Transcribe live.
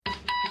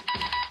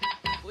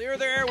clear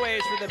the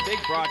airways for the big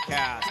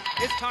broadcast.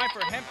 It's time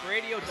for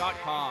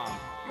hempradio.com,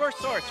 your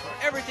source for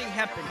everything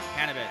hemp and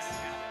cannabis.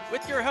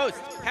 With your host,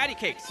 Patty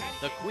Cakes,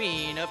 the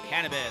queen of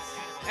cannabis,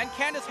 and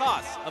Candace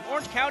Haas of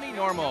Orange County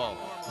Normal.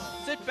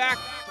 Sit back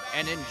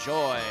and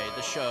enjoy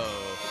the show.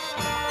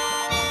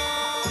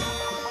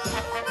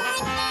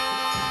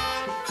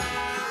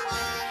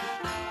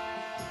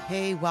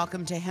 Hey,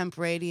 welcome to Hemp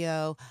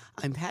Radio.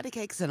 I'm Patty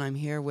Cakes, and I'm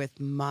here with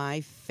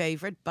my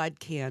favorite bud,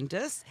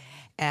 Candace,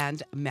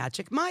 and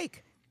Magic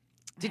Mike.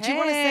 Did you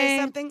want to say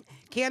something?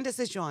 Candace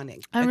is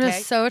yawning. I'm okay?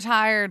 just so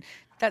tired.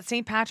 That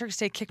St. Patrick's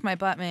Day kicked my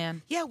butt,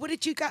 man. Yeah, what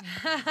did you got?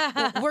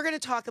 Well, we're going to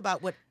talk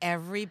about what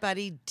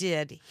everybody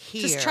did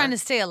here. Just trying to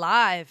stay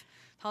alive.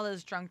 All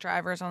those drunk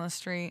drivers on the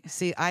street.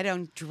 See, I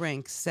don't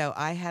drink, so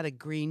I had a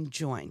green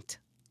joint.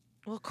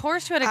 Well, of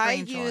course you had a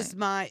green joint. I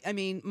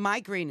used my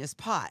green is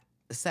pot,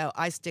 so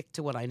I stick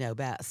to what I know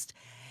best.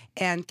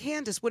 And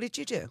Candace, what did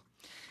you do?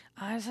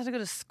 I just had to go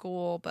to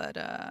school, but,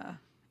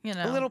 you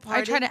know. A little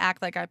party? I try to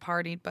act like I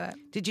partied, but.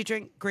 Did you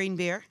drink green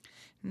beer?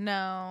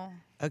 No.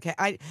 Okay.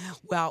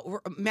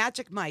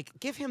 Magic Mike,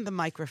 give him the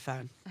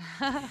microphone.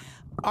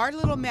 Our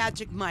little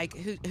Magic Mike,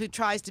 who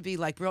tries to be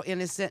like real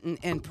innocent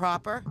and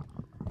proper.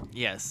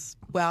 Yes.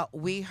 Well,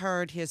 we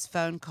heard his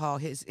phone call.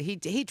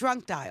 He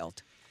drunk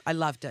dialed. I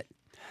loved it.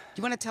 Do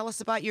you want to tell us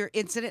about your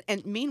incident?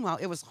 And meanwhile,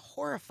 it was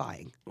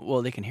horrifying.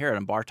 Well, they can hear it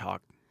on Bar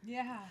Talk.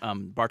 Yeah.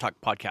 Bar Talk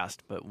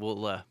podcast, but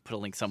we'll put a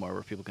link somewhere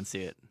where people can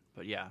see it.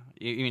 But yeah,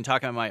 you mean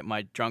talking about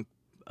my drunk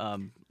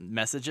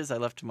messages I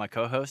left to my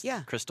co-host,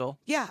 Crystal?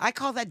 Yeah, I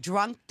call that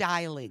drunk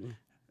dialing.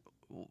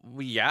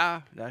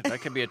 Yeah,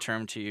 that could be a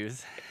term to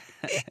use.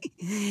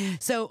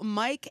 So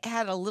Mike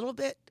had a little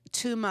bit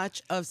too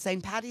much of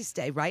St. Patty's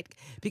Day, right?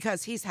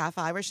 Because he's half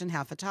Irish and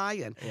half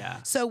Italian.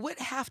 Yeah. So what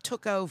half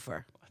took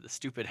over? The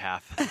stupid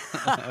half.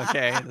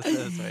 Okay.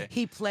 This way.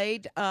 He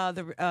played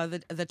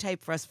the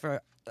tape for us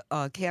for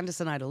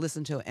Candace and I to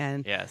listen to,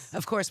 and yes,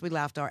 of course we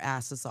laughed our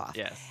asses off.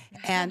 Yes.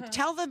 And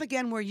tell them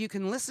again where you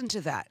can listen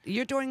to that.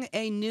 You're doing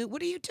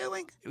what are you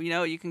doing? You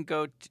know, you can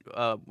go.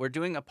 We're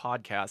doing a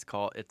podcast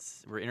called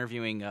we're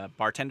interviewing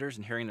bartenders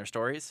and hearing their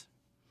stories.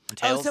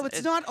 Oh, so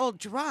it's not all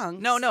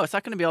drunks. No, it's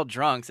not going to be all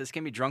drunks. It's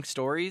going to be drunk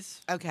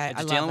stories. Okay,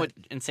 just dealing with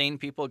insane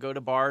people, go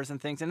to bars and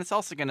things, and it's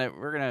also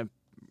we're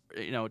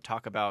gonna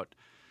talk about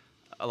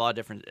a lot of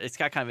different. It's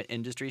got kind of an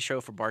industry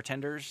show for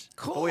bartenders.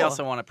 Cool. But we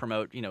also want to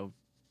promote,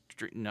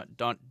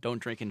 don't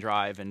drink and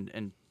drive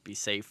and be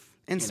safe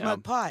and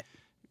smoke pot.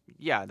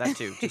 Yeah, that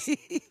too.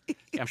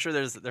 I'm sure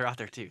they're out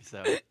there too.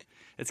 So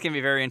it's gonna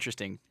be very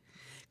interesting.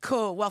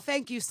 Cool. Well,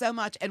 thank you so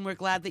much, and we're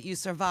glad that you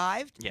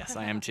survived. Yes,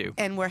 I am too.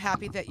 And we're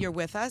happy that you're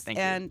with us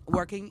and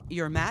working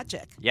your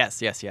magic.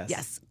 Yes.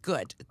 Yes,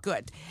 good.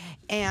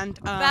 And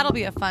that'll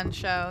be a fun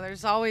show.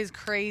 There's always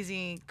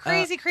crazy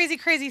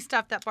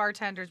stuff that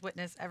bartenders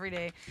witness every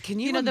day. Can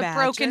you imagine? The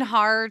broken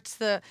hearts,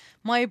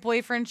 my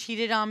boyfriend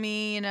cheated on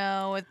me,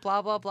 with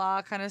blah blah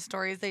blah kind of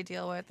stories they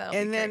deal with. That'll be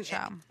a great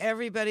show.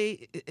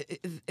 Everybody,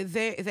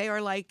 they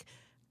are like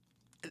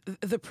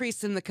the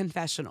priests in the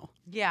confessional.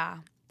 Yeah.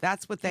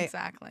 That's what they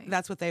exactly.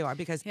 That's what they are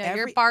because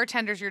you're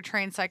bartenders, you're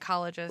trained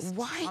psychologists.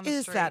 Why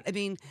is that? I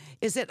mean,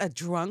 is it a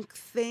drunk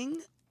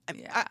thing?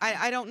 Yeah.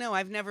 I don't know.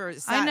 I've never.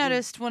 I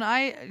noticed when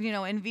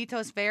in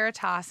Vitos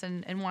Veritas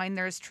and wine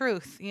there's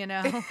truth.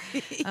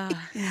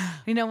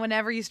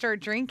 Whenever you start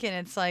drinking,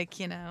 it's like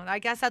I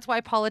guess that's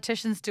why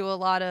politicians do a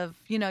lot of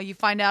you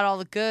find out all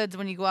the goods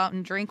when you go out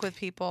and drink with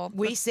people.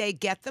 We say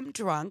get them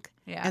drunk.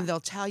 Yeah. And they'll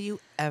tell you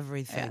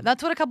everything. Yeah,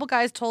 that's what a couple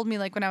guys told me,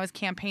 when I was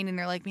campaigning.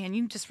 They're like, man,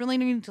 you just really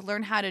need to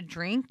learn how to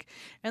drink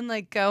and,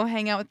 go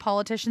hang out with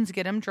politicians,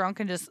 get them drunk,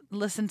 and just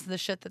listen to the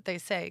shit that they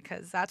say,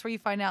 because that's where you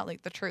find out,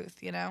 the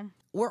truth,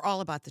 We're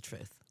all about the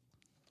truth.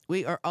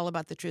 We are all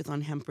about the truth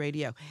on Hemp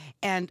Radio.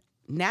 And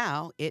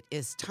now it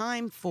is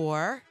time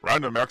for...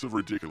 Random Acts of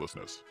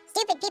Ridiculousness.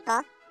 Stupid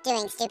people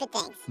doing stupid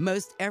things.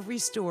 Most every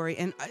story,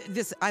 and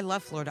I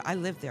love Florida. I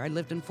lived there. I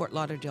lived in Fort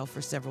Lauderdale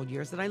for several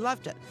years, and I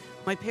loved it.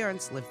 My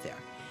parents lived there.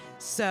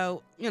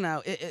 So,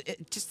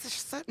 it just there's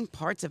certain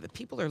parts of it.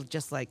 People are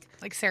just like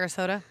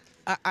Sarasota?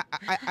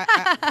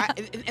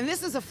 And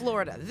this is a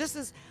Florida. This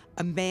is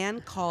a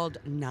man called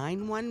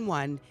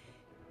 911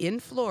 in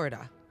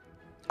Florida.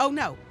 Oh,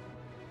 no.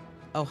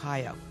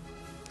 Ohio.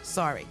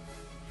 Sorry.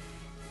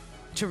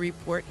 To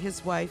report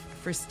his wife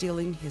for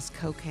stealing his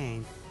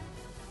cocaine.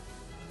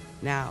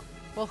 Now,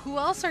 well, who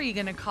else are you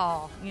going to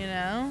call,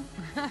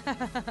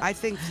 I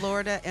think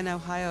Florida and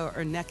Ohio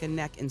are neck and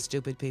neck in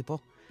stupid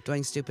people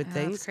doing stupid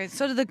things. That's great.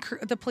 So did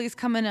the police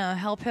come in to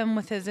help him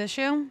with his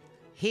issue?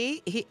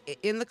 He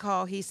in the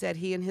call, he said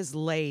he and his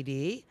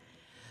lady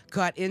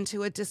got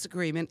into a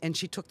disagreement and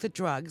she took the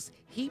drugs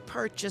he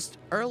purchased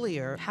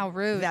earlier. How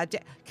rude. That day.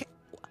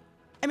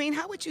 I mean,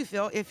 how would you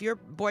feel if your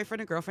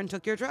boyfriend or girlfriend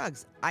took your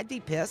drugs? I'd be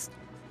pissed.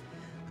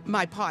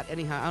 My pot,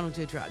 anyhow. I don't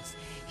do drugs.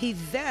 He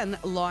then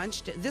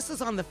launched, this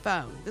is on the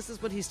phone. This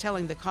is what he's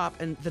telling the cop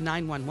and the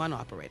 911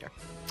 operator.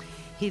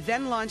 He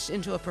then launched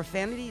into a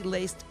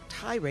profanity-laced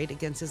tirade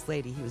against his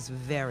lady. He was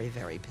very,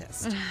 very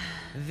pissed.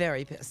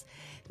 Very pissed.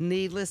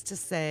 Needless to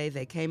say,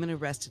 they came and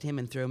arrested him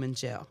and threw him in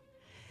jail.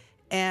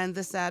 And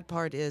the sad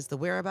part is the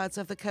whereabouts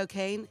of the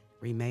cocaine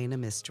remain a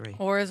mystery.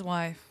 Or his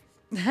wife.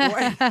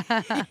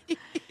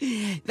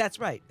 That's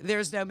right.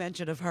 There's no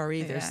mention of her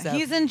either. Yeah. So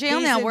He's in jail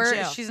he's now. in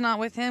jail. She's not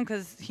with him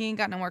because he ain't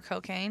got no more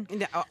cocaine.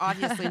 No,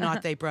 obviously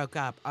not. They broke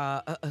up.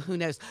 Who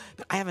knows?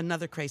 But I have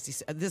another crazy.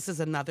 This is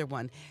another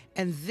one.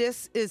 And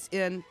this is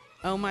in,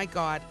 oh my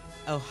God,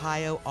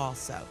 Ohio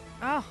also.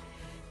 Oh.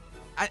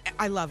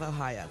 I love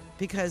Ohio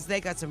because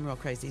they got some real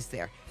crazies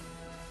there.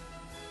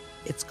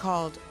 It's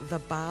called the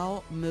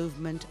Bowel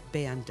Movement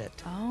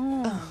Bandit.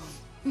 Oh.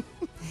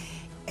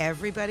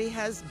 Everybody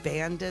has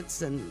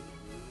bandits and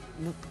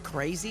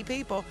crazy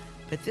people,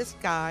 but this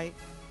guy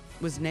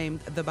was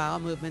named the Bowel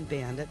Movement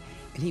Bandit,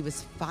 and he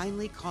was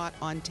finally caught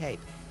on tape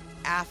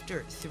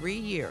after 3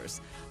 years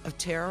of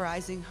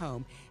terrorizing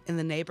home in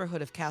the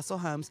neighborhood of Castle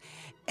Homes.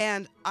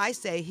 And I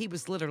say he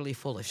was literally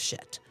full of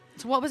shit.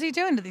 So what was he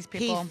doing to these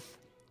people?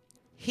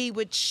 He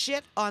would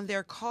shit on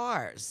their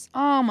cars.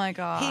 Oh my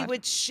God. He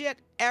would shit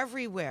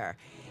everywhere.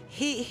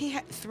 He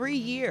had 3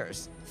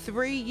 years.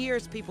 3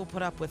 years people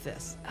put up with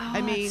this. Oh,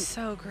 I mean, that's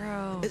so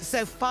gross.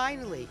 so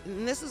finally,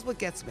 and this is what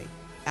gets me.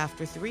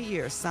 After 3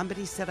 years,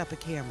 somebody set up a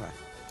camera.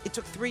 It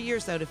took 3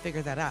 years though to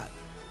figure that out.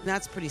 And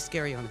that's pretty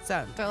scary on its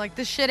own. They're like,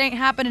 this shit ain't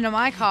happening to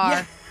my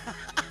car.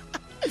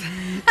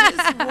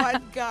 This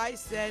one guy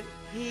said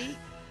he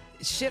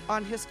shit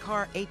on his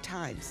car 8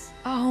 times.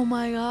 Oh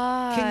my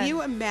God. Can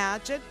you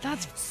imagine?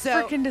 That's So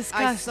freaking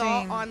disgusting. I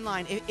saw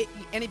online,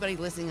 anybody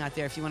listening out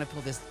there, if you want to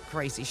pull this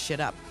crazy shit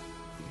up,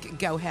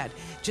 go ahead.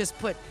 Just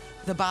put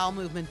the Bowel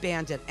Movement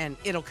Bandit and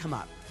it'll come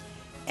up.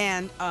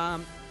 And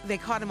they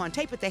caught him on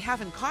tape, but they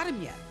haven't caught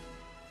him yet.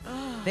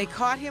 They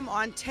caught him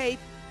on tape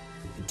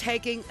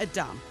taking a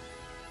dump.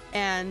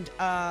 And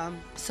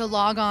So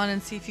log on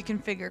and see if you can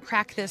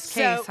crack this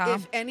case, so huh?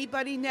 if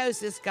anybody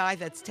knows this guy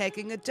that's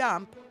taking a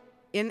dump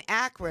in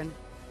Akron,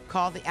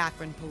 call the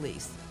Akron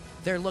police.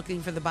 They're looking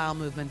for the Bowel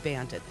Movement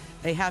Bandit.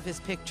 They have his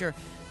picture.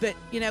 But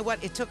you know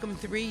what? It took him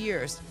 3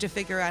 years to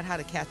figure out how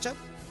to catch him.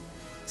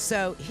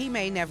 So he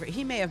may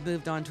have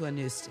moved on to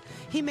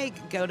he may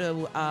go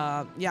to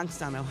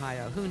Youngstown,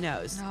 Ohio. Who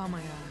knows? Oh my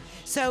gosh.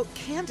 So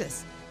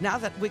Candace, now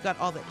that we got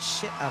all that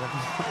shit out of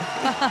him,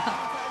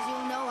 Cause you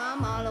know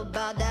I'm all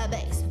about that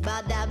bass,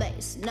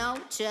 no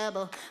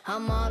trouble.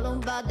 I'm all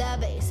about that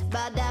bass,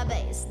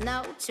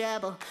 no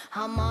trouble.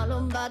 I'm all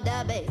about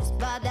that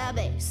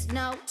bass,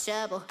 no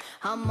trouble.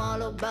 I'm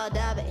all about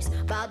that bass,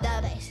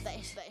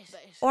 bass.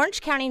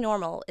 Orange County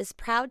Normal is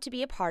proud to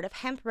be a part of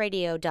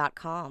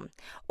hempradio.com.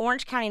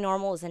 Orange County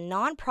Normal is a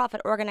nonprofit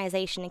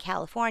organization in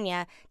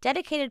California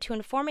dedicated to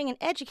informing and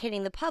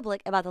educating the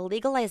public about the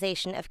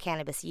legalization of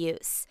cannabis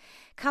use.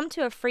 Come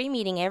to a free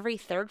meeting every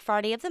third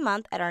Friday of the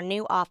month at our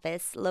new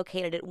office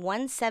located at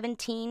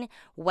 117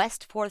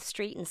 West 4th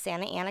Street in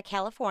Santa Ana,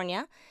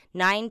 California,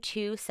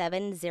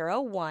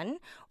 92701,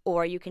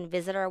 or you can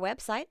visit our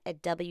website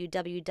at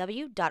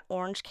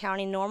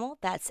www.orangecountynormal,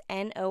 that's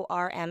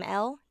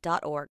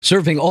NORML.org.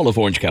 Serving all of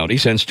Orange County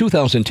since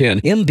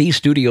 2010, MB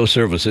Studio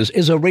Services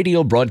is a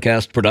radio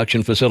broadcast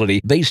production facility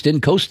based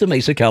in Costa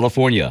Mesa,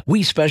 California.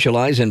 We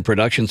specialize in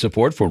production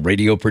support for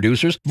radio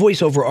producers,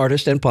 voiceover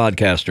artists, and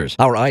podcasters.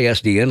 Our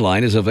ISDN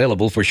line is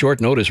available for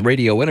short notice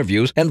radio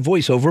interviews and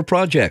voiceover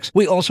projects.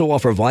 We also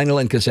offer vinyl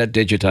and cassette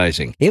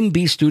digitizing.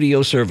 MB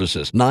Studio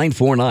Services,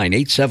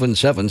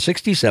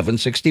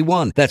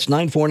 949-877-6761. That's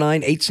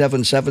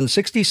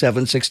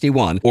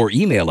 949-877-6761, or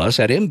email us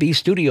at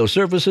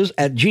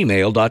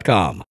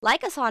mbstudioservices@gmail.com.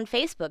 Like us on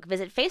Facebook.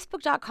 Visit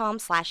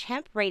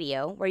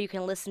facebook.com/hempradio, where you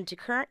can listen to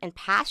current and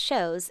past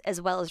shows,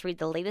 as well as read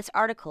the latest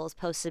articles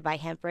posted by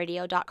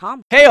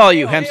hempradio.com. Hey, all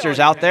you hempsters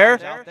out there,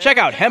 check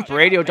out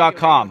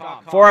hempradio.com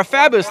for our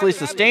fabulously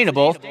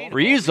sustainable,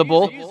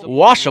 reusable,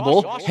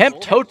 washable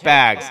hemp tote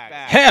bags.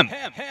 Hemp!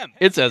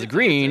 It's as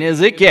green as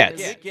it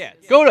gets.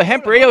 Go to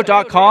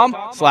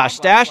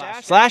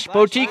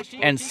hempradio.com/stash/boutique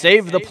and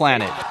save the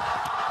planet.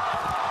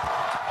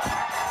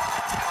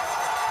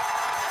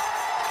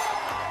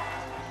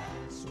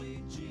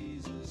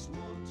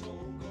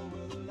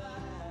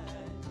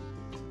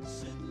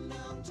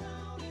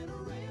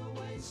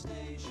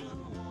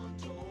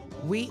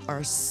 we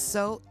are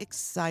so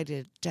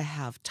excited to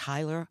have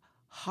Tyler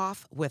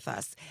Hoff with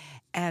us,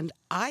 and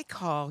I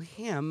call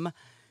him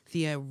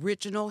the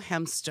original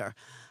hempster.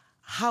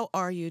 How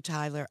are you,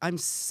 Tyler? I'm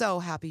so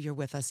happy you're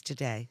with us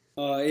today.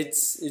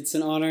 It's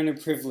an honor and a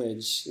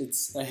privilege.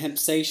 It's a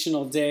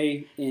hempsational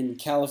day in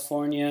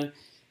California,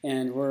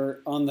 and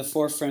we're on the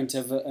forefront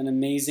of an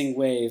amazing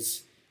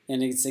wave,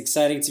 and it's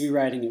exciting to be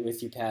riding it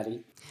with you, Patty.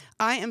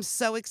 I am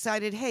so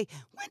excited. Hey,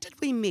 when did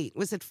we meet?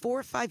 Was it 4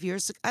 or 5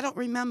 years ago? I don't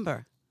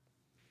remember.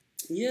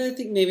 Yeah, I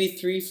think maybe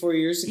 3-4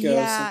 years ago,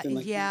 something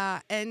like that.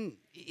 Yeah, and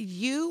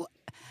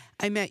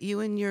I met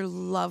you and your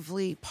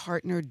lovely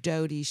partner,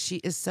 Dodie. She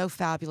is so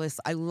fabulous.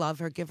 I love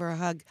her. Give her a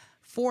hug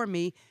for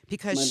me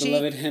because My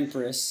beloved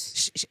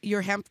Hempress.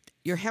 your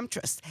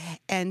hemptress,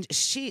 and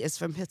she is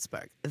from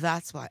Pittsburgh.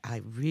 That's why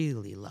I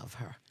really love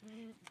her.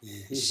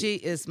 She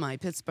is my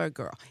Pittsburgh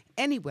girl.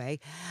 Anyway,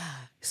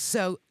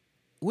 so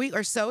we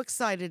are so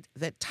excited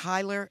that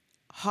Tyler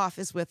Hoff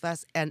is with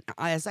us. And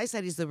as I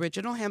said, he's the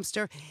original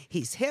hempster.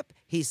 He's hip,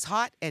 he's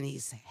hot, and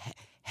he's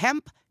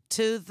hemp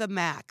to the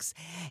max.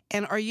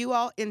 And are you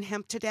all in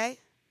hemp today?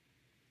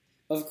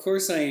 Of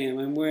course I am.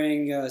 I'm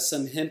wearing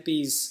some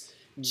Hempies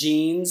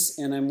jeans,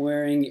 and I'm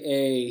wearing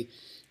a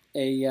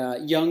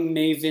Young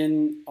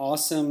Maven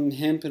awesome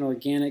hemp and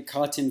organic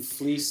cotton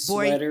fleece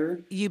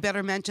sweater. You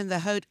better mention the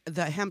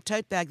hemp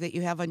tote bag that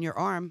you have on your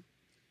arm.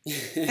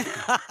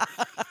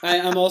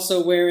 I'm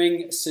also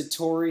wearing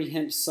Satori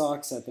hemp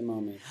socks at the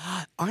moment.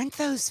 Aren't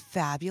those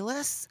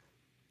fabulous?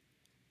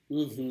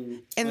 Mm-hmm.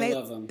 And I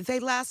love them. They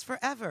last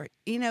forever.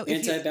 You know,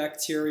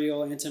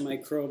 antibacterial,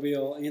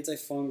 antimicrobial,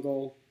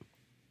 antifungal.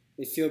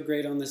 They feel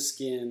great on the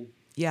skin.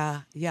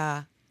 Yeah.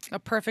 A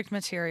perfect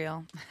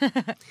material.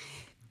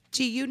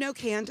 Do you know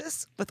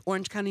Candace with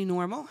Orange County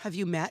Normal? Have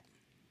you met?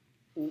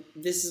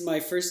 This is my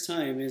first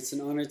time. It's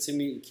an honor to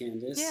meet you,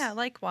 Candace. Yeah,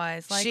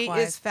 likewise. She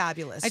is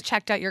fabulous. I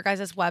checked out your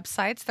guys'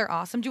 websites. They're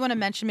awesome. Do you want to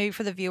mention maybe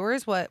for the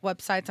viewers what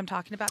websites I'm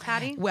talking about,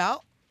 Patty?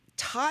 Well,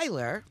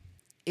 Tyler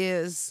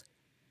is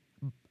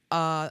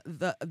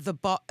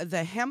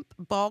the Hemp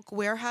Bulk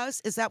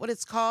Warehouse. Is that what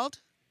it's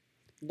called?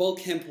 Bulk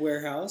Hemp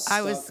Warehouse.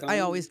 I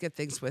always get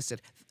things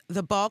twisted.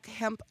 The Bulk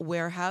Hemp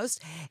Warehouse,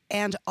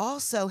 and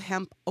also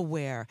Hemp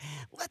Aware.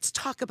 Let's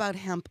talk about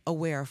Hemp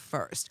Aware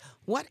first.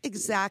 What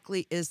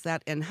exactly is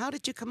that, and how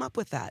did you come up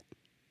with that?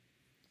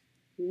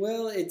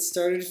 Well, it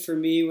started for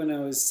me when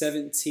I was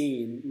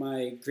 17.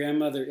 My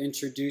grandmother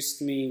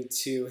introduced me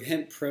to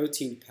hemp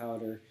protein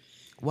powder.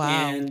 Wow.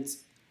 And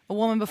a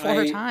woman before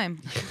her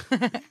time.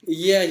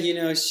 Yeah, you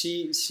know,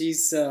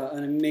 she's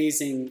an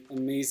amazing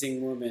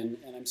woman,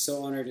 and I'm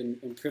so honored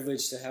and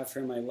privileged to have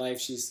her in my life.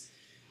 She's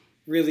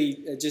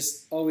really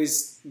just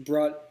always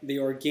brought the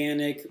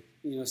organic,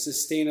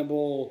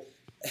 sustainable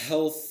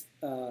health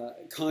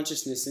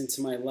consciousness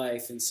into my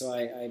life, and so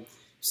I'm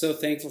so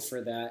thankful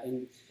for that.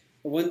 And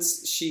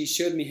once she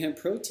showed me hemp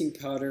protein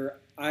powder,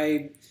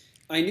 I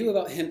knew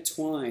about hemp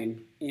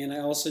twine, and I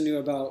also knew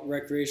about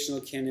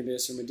recreational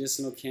cannabis or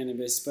medicinal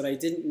cannabis, but I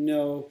didn't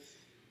know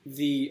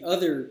the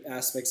other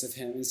aspects of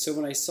hemp. And so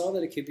when I saw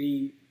that it could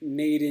be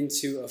made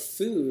into a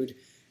food,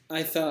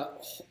 I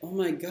thought, oh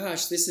my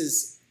gosh, this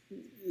is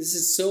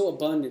so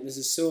abundant, this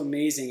is so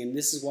amazing, and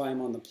this is why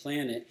I'm on the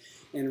planet.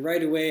 And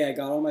right away I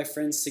got all my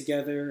friends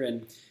together,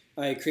 and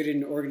I created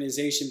an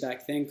organization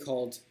back then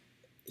called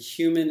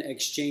Human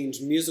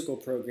Exchange Musical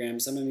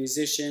Programs. I'm a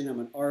musician, I'm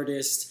an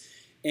artist,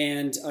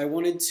 and I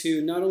wanted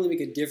to not only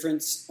make a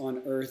difference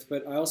on earth,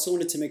 but I also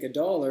wanted to make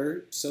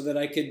 $1 so that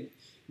I could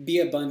be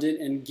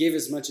abundant and give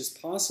as much as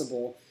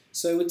possible.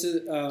 So I went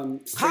to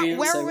France.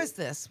 Where was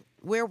this?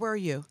 Where were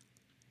you?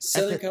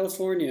 Southern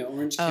California,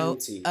 Orange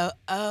County.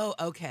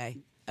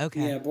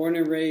 Okay. Yeah, born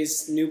and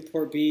raised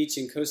Newport Beach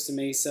and Costa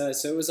Mesa.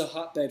 So it was a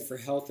hotbed for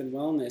health and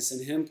wellness,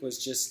 and hemp was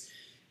just,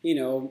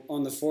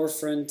 on the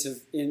forefront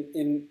of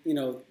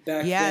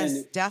back then.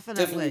 It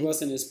definitely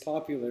wasn't as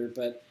popular,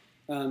 but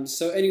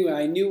so anyway,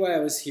 I knew why I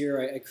was here.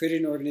 I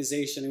created an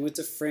organization. I went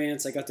to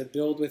France. I got to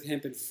build with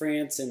hemp in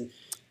France, and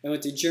I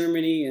went to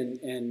Germany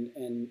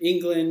and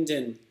England,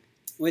 and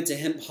went to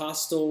hemp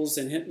hostels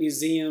and hemp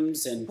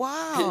museums and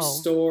hemp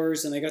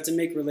stores, and I got to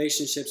make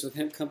relationships with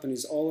hemp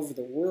companies all over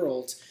the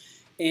world,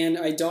 and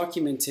I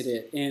documented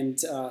it. And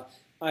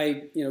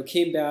I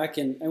came back,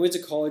 and I went to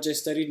college. I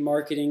studied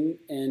marketing,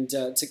 and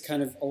to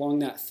kind of along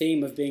that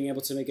theme of being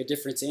able to make a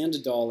difference and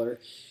 $1.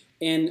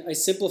 And I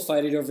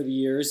simplified it over the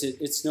years.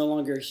 It's no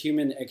longer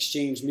Human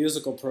Exchange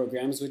Musical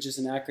Programs, which is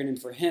an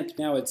acronym for hemp.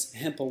 Now it's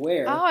Hemp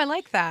Aware. Oh, I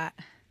like that.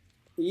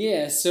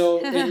 Yeah, so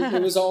and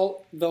it was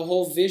the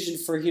whole vision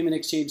for Human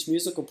Exchange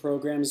Musical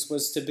Programs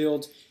was to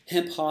build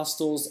hemp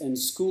hostels and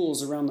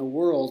schools around the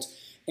world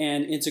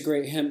and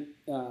integrate hemp,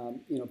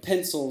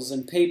 pencils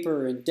and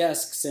paper and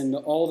desks and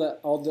all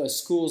the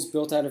schools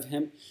built out of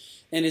hemp,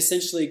 and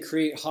essentially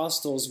create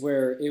hostels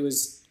where it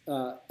was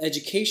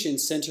education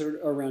centered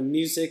around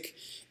music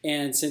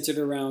and centered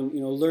around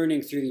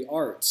learning through the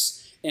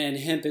arts, and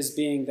hemp as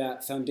being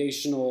that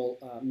foundational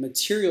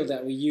material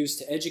that we use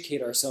to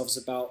educate ourselves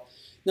about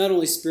not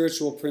only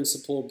spiritual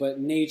principle, but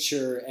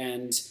nature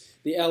and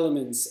the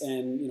elements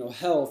and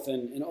health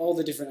and all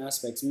the different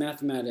aspects,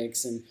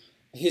 mathematics and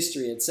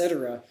history,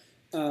 etc.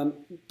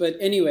 But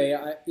anyway,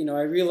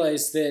 I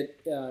realized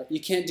that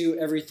you can't do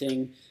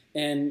everything,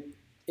 and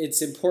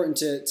it's important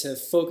to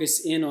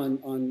focus in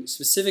on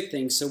specific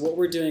things. So what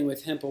we're doing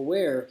with Hemp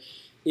Aware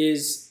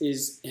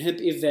is hemp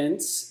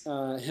events.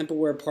 Hemp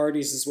Aware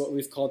parties is what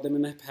we've called them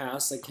in the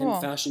past, like hemp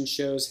fashion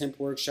shows, hemp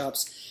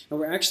workshops. And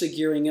we're actually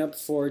gearing up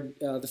for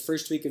the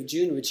first week of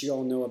June, which you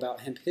all know about,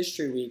 Hemp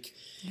History Week.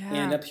 Yeah.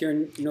 And up here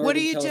in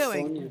Northern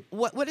California. Doing?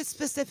 What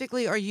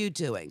specifically are you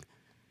doing?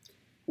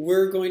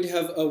 We're going to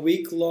have a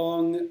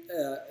week-long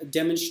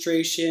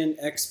demonstration,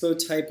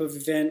 expo type of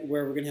event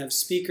where we're going to have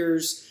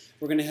speakers.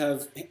 We're going to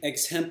have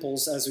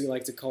examples, as we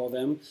like to call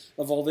them,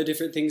 of all the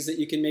different things that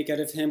you can make out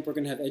of hemp. We're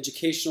going to have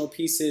educational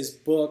pieces,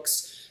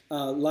 books,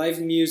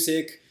 live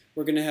music.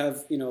 We're going to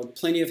have,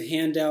 plenty of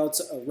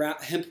handouts,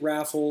 hemp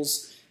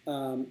raffles,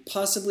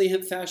 possibly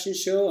hemp fashion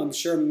show. I'm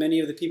sure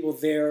many of the people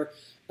there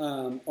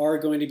are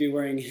going to be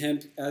wearing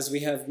hemp, as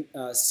we have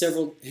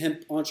several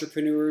hemp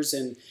entrepreneurs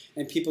and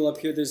people up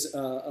here. There's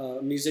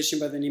a musician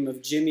by the name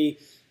of Jimmy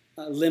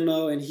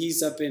Limo, and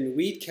he's up in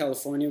Weed,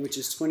 California, which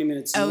is 20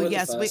 minutes north of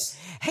us.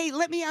 Hey,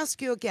 let me ask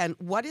you again,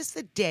 what is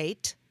the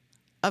date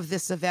of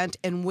this event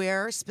and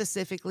where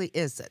specifically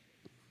is it?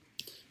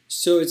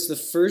 So it's the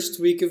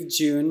first week of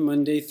June,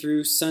 Monday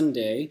through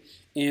Sunday,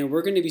 and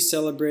we're going to be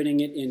celebrating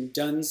it in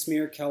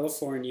Dunsmuir,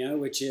 California,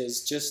 which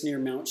is just near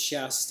Mount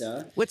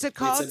Shasta. What's it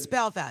called?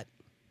 Spell that.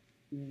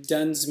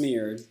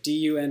 Dunsmuir,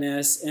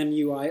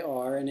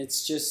 Dunsmuir, and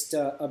it's just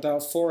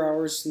about 4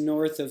 hours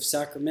north of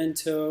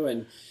Sacramento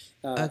and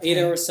 8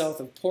 hours south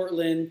of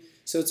Portland.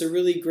 So it's a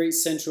really great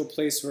central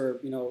place where,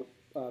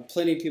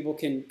 plenty of people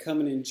can come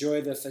and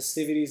enjoy the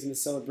festivities and the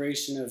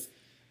celebration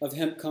of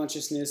hemp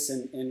consciousness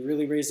and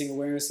really raising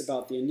awareness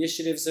about the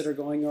initiatives that are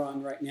going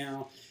on right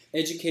now,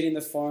 educating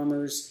the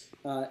farmers.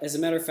 As a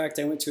matter of fact,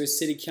 I went to a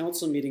city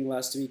council meeting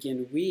last week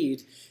in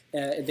Weed.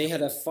 They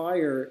had a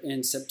fire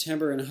in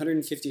September and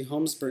 150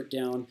 homes burnt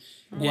down.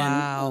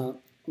 Wow. And,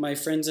 my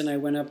friends and I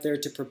went up there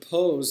to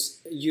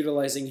propose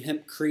utilizing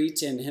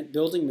hempcrete and hemp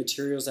building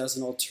materials as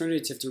an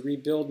alternative to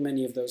rebuild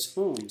many of those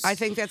homes. I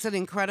think that's an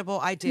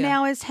incredible idea.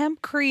 Now, is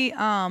hempcrete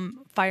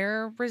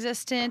fire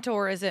resistant,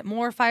 or is it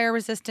more fire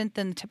resistant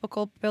than the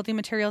typical building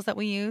materials that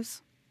we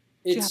use?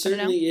 It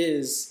certainly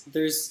is.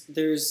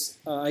 There's.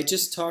 I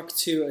just talked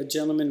to a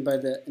gentleman by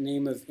the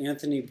name of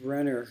Anthony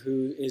Brenner,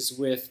 who is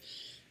with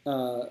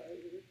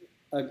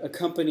a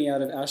company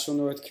out of Asheville,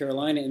 North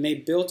Carolina, and they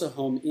built a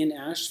home in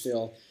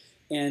Asheville.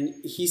 And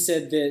he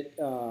said that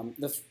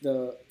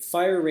the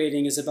fire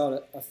rating is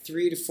about a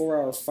 3 to 4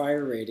 hour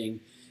fire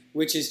rating,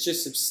 which is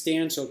just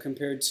substantial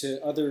compared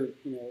to other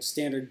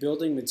standard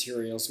building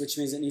materials, which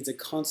means it needs a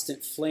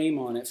constant flame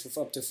on it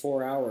for up to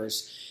 4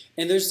 hours.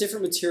 And there's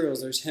different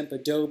materials. There's hemp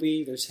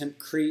adobe, there's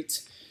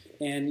hempcrete,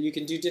 and you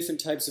can do different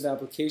types of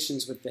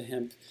applications with the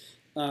hemp.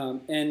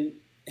 And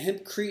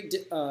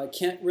hempcrete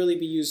can't really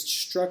be used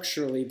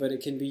structurally, but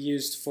it can be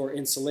used for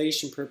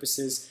insulation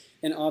purposes.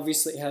 And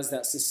obviously it has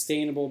that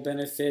sustainable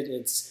benefit.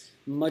 It's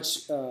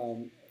much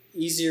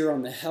easier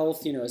on the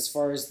health, as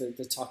far as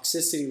the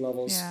toxicity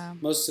levels. Yeah.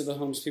 Most of the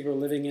homes people are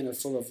living in are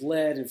full of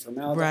lead and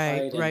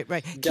formaldehyde.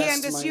 Right.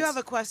 Candace, you have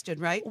a question,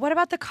 right? What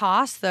about the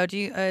cost, though?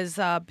 Is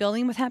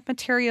building with hemp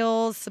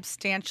materials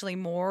substantially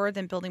more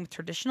than building with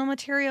traditional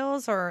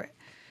materials? Or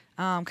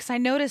because I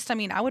noticed,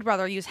 I would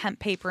rather use hemp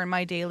paper in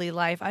my daily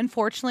life.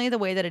 Unfortunately, the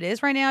way that it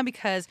is right now,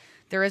 because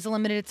there is a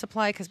limited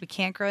supply because we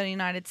can't grow it in the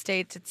United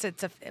States,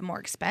 it's more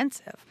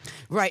expensive.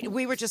 Right.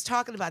 We were just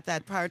talking about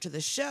that prior to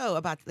the show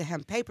about the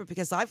hemp paper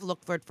because I've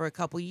looked for it for a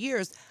couple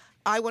years.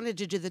 I wanted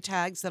to do the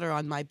tags that are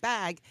on my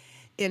bag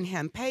in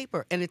hemp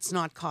paper, and it's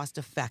not cost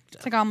effective.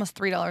 It's like almost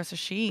 $3 a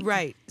sheet.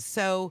 Right.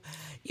 So,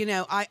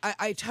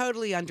 I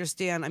totally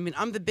understand.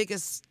 I'm the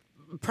biggest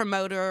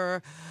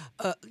promoter,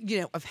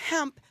 of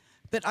hemp.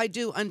 But I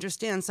do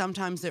understand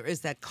sometimes there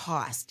is that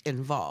cost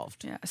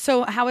involved. Yeah.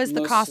 So how is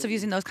the cost of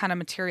using those kind of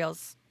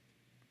materials?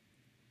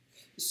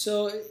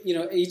 So,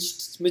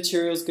 each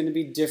material is going to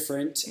be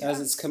different as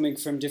it's coming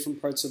from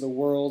different parts of the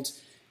world.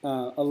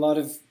 A lot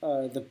of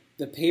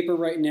the paper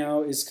right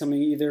now is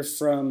coming either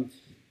from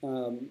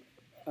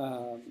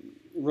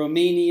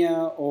Romania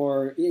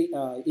or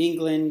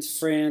England,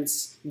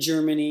 France,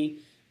 Germany.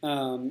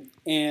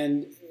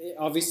 And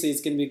obviously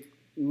it's going to be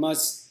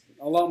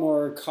a lot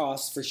more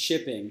cost for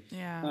shipping.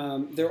 Yeah.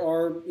 There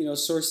are,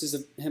 sources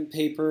of hemp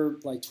paper,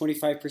 like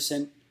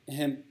 25%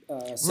 hemp,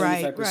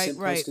 75%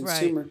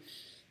 post-consumer. Right.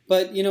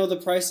 But,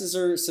 the prices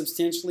are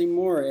substantially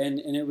more, and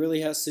it really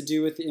has to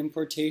do with the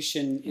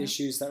importation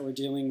issues that we're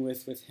dealing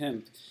with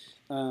hemp.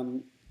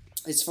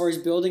 As far as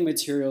building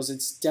materials,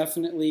 it's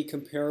definitely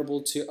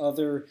comparable to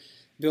other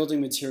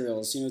building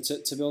materials.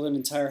 To build an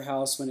entire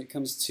house when it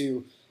comes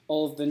to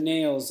all of the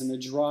nails and the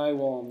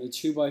drywall and the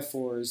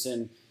 2x4s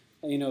and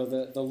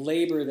the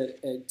labor that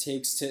it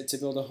takes to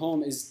build a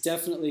home is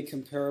definitely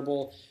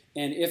comparable,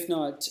 and if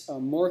not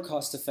more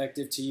cost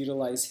effective to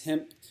utilize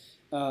hemp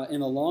in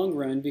the long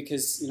run,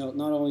 because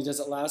not only does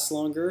it last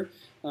longer,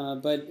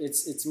 but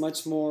it's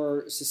much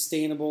more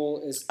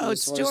sustainable as far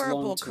as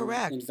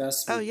long-term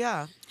investment. Oh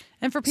yeah.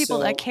 And for people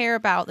that care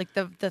about like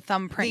the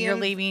thumbprint you're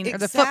leaving or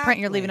the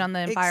footprint you're leaving on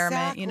the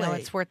environment,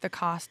 it's worth the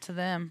cost to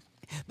them.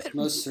 But,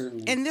 most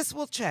certainly. And this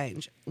will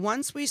change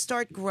once we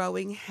start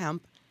growing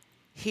hemp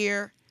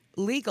here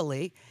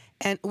legally.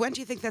 And when do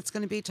you think that's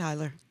going to be,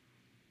 Tyler?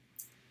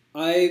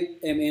 I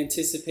am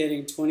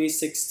anticipating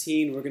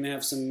 2016 we're going to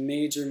have some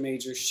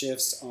major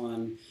shifts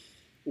on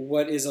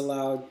what is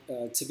allowed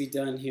to be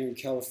done here in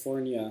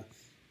California.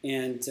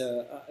 And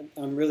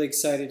I'm really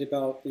excited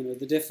about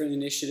the different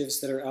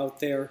initiatives that are out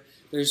there.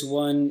 There's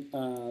one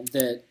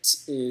that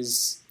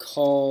is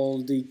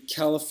called the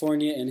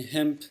California and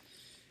Hemp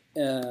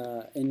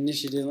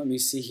initiative. Let me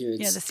see here.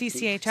 Yeah, It's the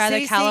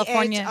CCHI, the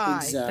California,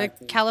 Exactly.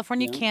 the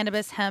California Yeah.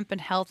 Cannabis, Hemp,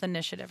 and Health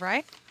Initiative,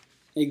 right?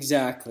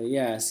 Exactly.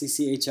 Yeah.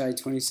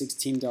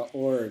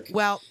 CCHI2016.org.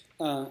 Well,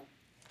 And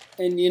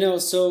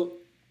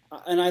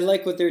and I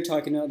like what they're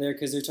talking about there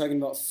because they're talking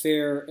about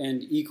fair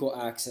and equal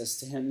access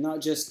to hemp, not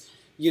just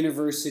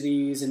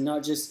universities and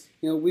not just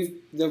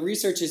the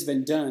research has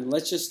been done.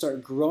 Let's just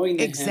start growing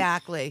the hemp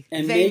exactly.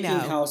 and They making know.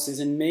 houses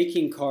and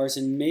making cars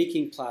and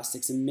making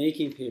plastics and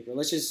making paper.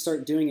 Let's just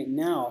start doing it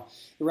now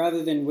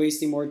rather than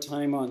wasting more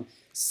time on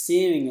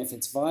seeing if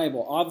it's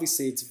viable.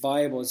 Obviously, it's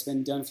viable. It's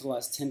been done for the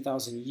last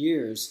 10,000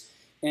 years.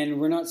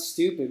 And we're not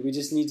stupid. We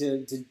just need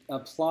to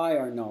apply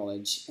our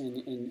knowledge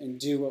and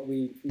do what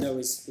we know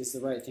is the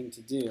right thing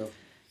to do.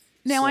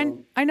 Now,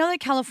 So- I know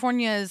that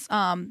California is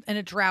in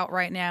a drought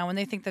right now, and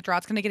they think the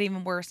drought's going to get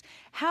even worse.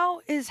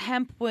 How is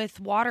hemp with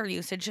water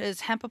usage?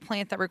 Is hemp a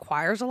plant that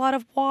requires a lot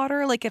of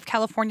water? Like if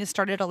California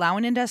started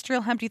allowing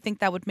industrial hemp, do you think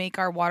that would make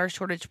our water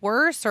shortage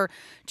worse? Or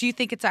do you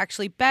think it's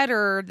actually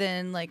better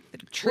than like the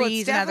Well,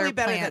 trees it's and other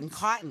definitely better plants? than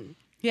cotton.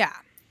 Yeah.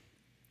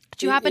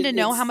 Do you happen to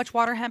know it's- how much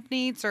water hemp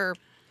needs? Or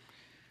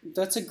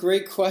That's a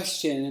great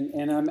question,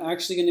 and I'm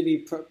actually going to be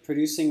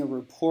producing a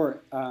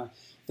report.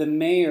 The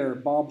mayor,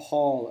 Bob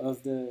Hall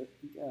of the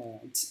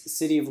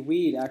city of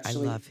Weed, I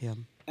actually love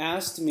him.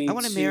 asked me I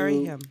want to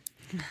marry him.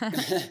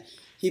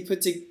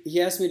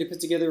 He asked me to put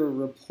together a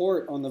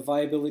report on the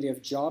viability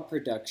of job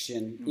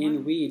production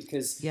in Weed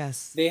because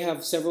Yes. they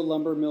have several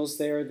lumber mills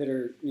there that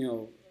are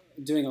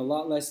doing a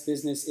lot less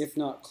business, if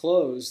not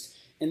closed.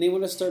 And they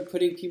want to start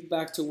putting people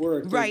back to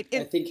work. Right.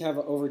 I think have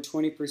over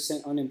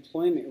 20%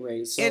 unemployment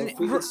rate. So And if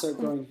we could start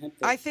growing hemp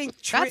there. I think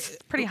that's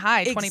pretty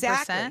high, 20%.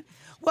 Exactly.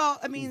 Well,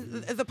 I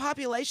mean, the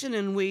population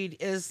in Weed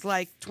is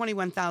like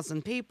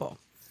 21,000 people.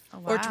 Oh,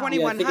 Or wow.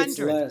 2100. Yeah, I think it's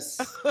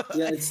less.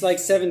 Yeah, it's like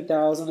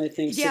 7,000, I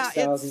think, Yeah,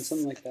 6,000, it's-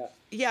 something like that.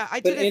 Yeah, I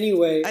But did.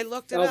 anyway, I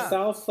looked it up.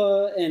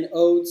 alfalfa and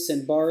oats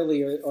and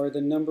barley are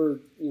the number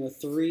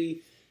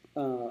 3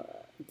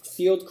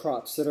 field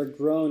crops that are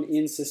grown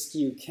in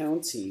Siskiyou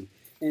County.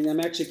 And I'm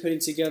actually putting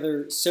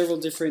together several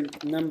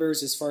different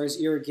numbers as far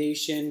as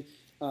irrigation,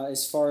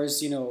 as far as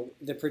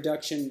the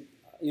production.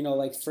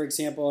 Like for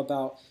example,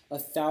 about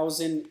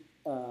 1,000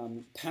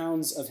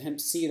 pounds of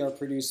hemp seed are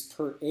produced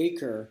per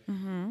acre.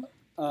 Mm-hmm.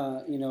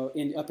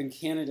 Up in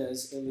Canada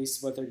is at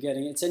least what they're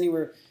getting. It's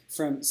anywhere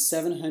from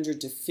 $700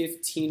 to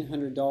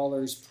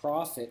 $1,500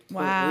 profit per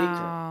acre.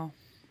 Wow.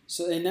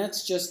 So, and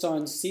that's just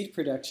on seed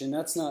production.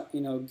 That's not,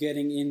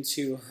 getting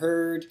into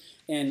herd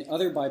and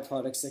other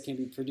byproducts that can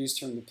be produced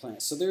from the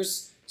plant. So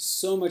there's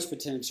so much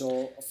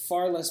potential.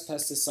 Far less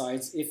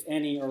pesticides, if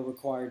any, are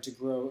required to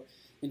grow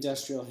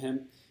industrial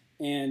hemp.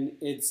 And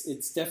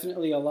it's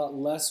definitely a lot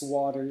less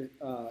water,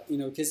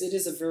 because it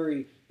is a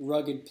very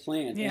rugged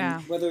plant. Yeah.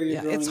 And whether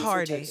you're growing It's it for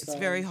hardy. textile, It's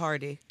very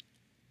hardy.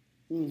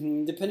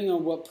 depending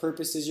on what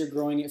purposes you're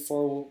growing it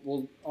for,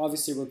 will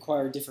obviously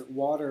require different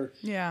water.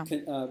 Yeah.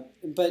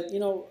 But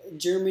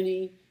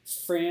Germany,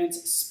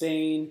 France,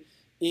 Spain,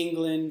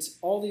 England,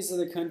 all these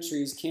other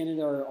countries,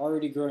 Canada, are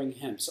already growing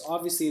hemp. So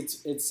obviously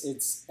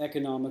it's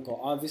economical.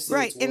 Obviously,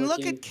 Right. it's And look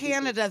working. at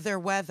Canada, their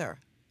weather.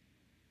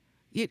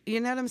 You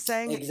know what I'm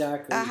saying?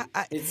 Exactly.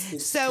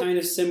 It's so- kind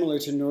of similar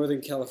to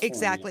Northern California.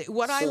 Exactly.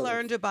 What I sort of.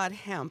 learned about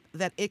hemp,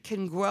 that it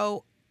can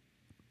grow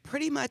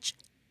pretty much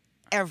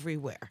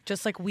everywhere.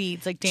 Just like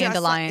weeds, like Just like-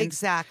 dandelions.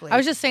 exactly. I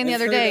was just saying the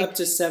I've other heard day. up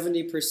to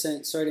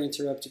 70%. Sorry to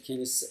interrupt you,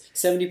 Candace.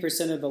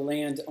 70% of the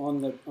land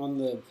on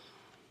the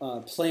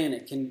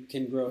planet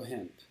can grow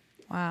hemp.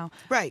 Wow.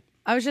 Right.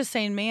 I was just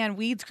saying, man,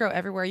 weeds grow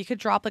everywhere. You could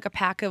drop like a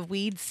pack of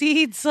weed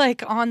seeds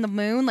like on the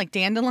moon, like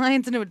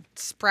dandelions, and it would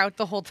sprout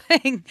the whole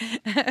thing.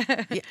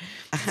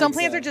 Some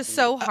plants are just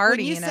so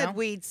hardy, when you you know. said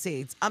weed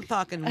seeds, I'm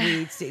talking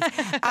weed seeds.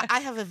 I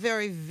have a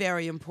very,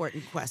 very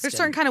important question. There's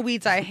certain kind of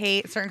weeds I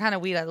hate, certain kind of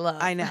weed I love.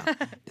 I know.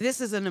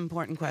 This is an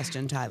important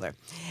question, Tyler.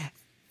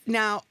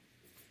 Now,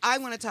 I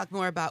want to talk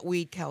more about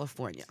Weed,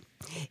 California.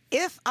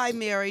 If I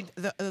married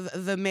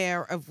the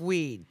mayor of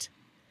Weed,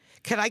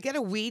 could I get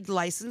a weed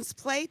license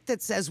plate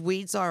that says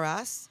 "Weeds Are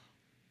Us"?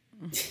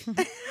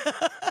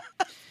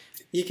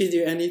 You can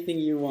do anything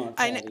you want.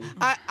 Patty.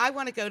 I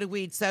want to go to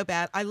Weed so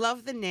bad. I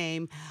love the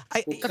name.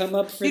 We'll come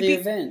up for You'd the be-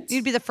 event.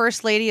 You'd be the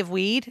first lady of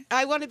weed.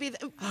 I want to be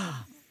the.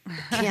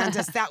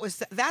 Candace,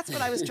 that's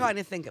what I was trying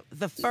to think of.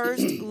 The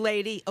first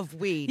lady of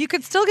weed. You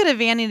could still get a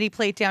vanity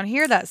plate down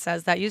here that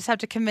says that. You just have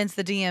to convince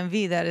the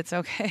DMV that it's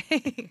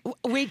okay.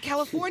 Weed,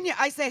 California.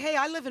 I say, hey,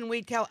 I live in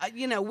Weed,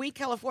 Weed,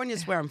 California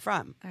is where I'm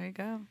from. There you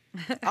go.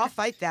 I'll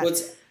fight that.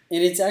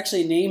 And it's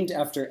actually named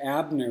after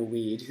Abner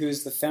Weed,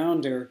 who's the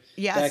founder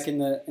Yes. back in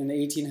the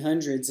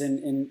 1800s.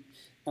 And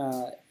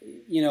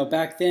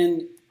back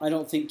then, I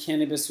don't think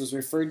cannabis was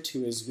referred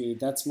to as weed.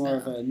 That's more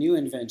of a new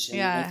invention.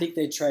 Yeah. I think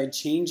they tried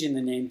changing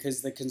the name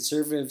because the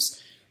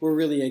conservatives were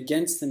really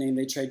against the name.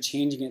 They tried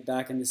changing it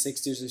back in the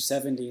 60s or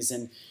 70s,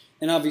 and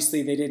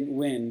obviously they didn't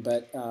win.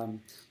 But well,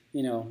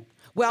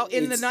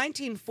 in the it's-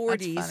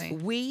 1940s, That's funny.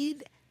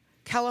 Weed,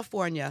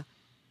 California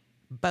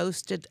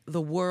boasted the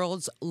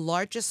world's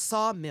largest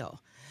sawmill.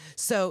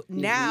 So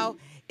now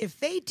if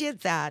they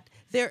did that,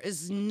 there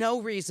is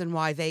no reason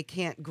why they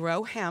can't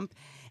grow hemp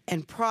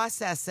and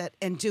process it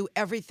and do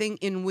everything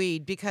in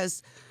weed,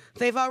 because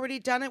they've already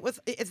done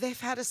it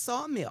they've had a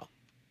sawmill.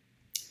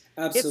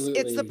 Absolutely.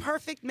 It's the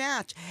perfect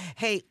match.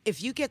 Hey,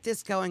 if you get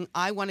this going,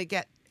 I want to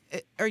get,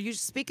 are you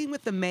speaking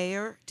with the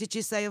mayor, did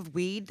you say, of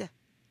weed?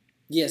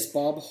 Yes,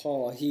 Bob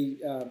Hall. He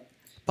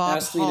Bob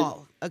asked me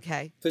Hall. to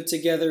Okay. put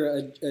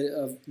together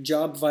a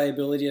job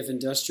viability of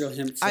industrial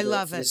hemp for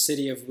the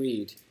city of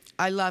Weed.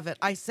 I love it.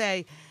 I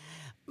say,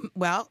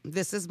 well,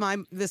 this is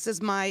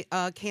my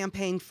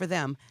campaign for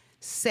them.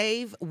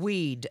 Save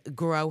weed,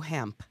 grow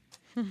hemp.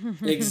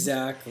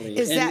 Exactly.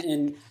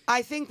 And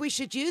I think we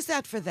should use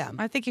that for them.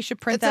 I think you should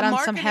print It's that a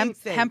on some marketing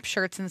thing. hemp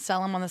shirts and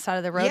sell them on the side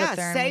of the road up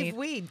there. Yeah, save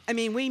weed. I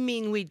mean, we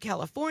mean Weed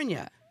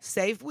California.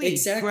 Save weed,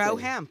 Exactly. grow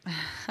hemp.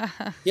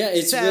 Yeah,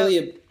 it's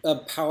really a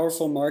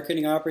powerful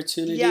marketing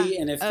opportunity, Yeah.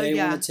 and if they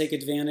want to take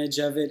advantage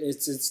of it,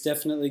 it's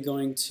definitely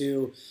going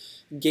to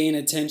gain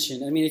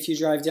attention. I mean, if you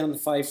drive down the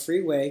 5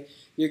 freeway,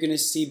 you're going to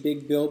see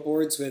big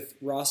billboards with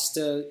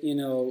Rasta,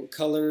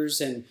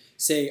 colors and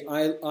say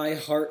I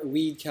heart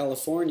weed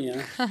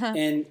California,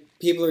 and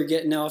people are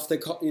getting off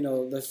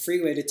the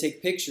freeway to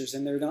take pictures,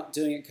 and they're not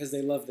doing it because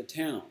they love the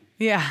town.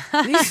 Yeah.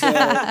 So,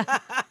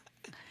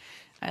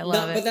 I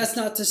love it. But that's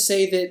not to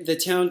say that the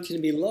town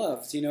can be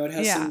loved. It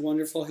has some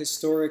wonderful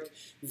historic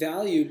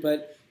value,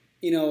 but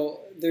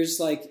there's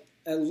like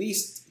at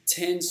least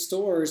 10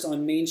 stores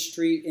on Main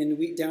Street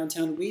in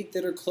downtown Weed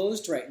that are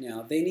closed right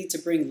now. They need to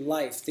bring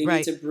life. They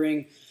need to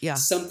bring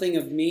something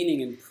of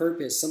meaning and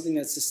purpose, something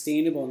that's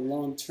sustainable and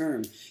long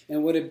term.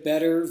 And what a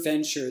better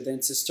venture than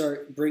to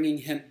start bringing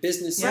hemp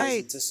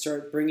businesses, to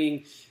start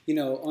bringing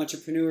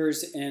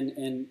entrepreneurs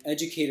and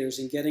educators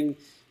and getting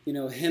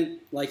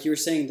hemp, like you were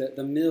saying,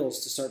 the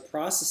mills to start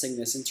processing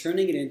this and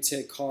turning it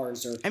into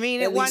cars or. I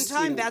mean, at one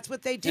time, that's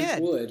what they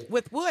did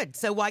with wood.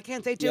 So why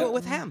can't they do it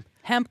with hemp?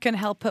 Hemp can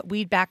help put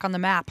weed back on the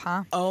map,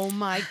 huh? Oh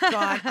my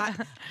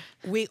God.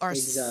 We are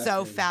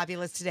so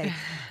fabulous today.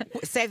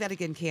 Say that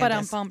again,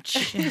 Candace.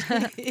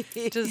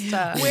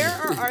 Where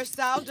are our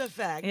sound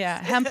effects?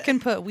 Yeah, hemp can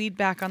put weed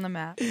back on the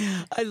map.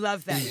 I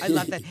love that. I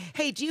love that.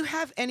 Hey, do you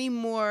have any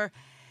more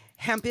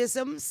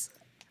hempisms?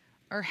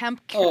 Or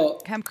hemp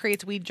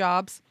creates weed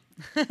jobs?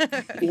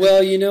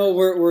 Well,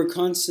 we're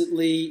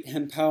constantly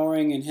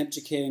empowering and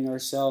educating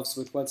ourselves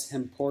with what's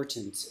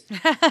important.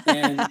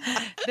 And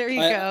there you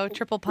go,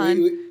 triple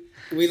pun.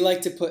 We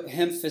like to put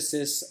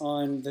emphasis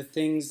on the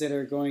things that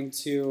are going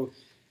to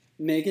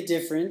make a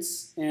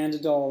difference and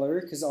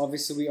 $1, because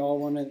obviously we all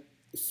want to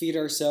feed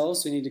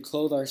ourselves, we need to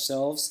clothe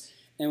ourselves,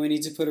 and we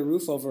need to put a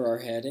roof over our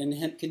head. And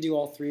hemp can do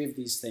all 3 of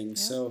these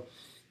things. Yeah.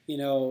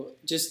 So,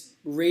 just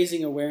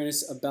raising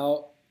awareness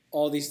about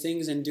all these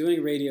things and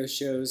doing radio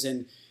shows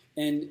and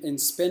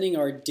spending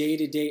our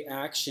day-to-day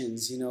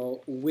actions,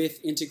 with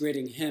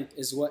integrating hemp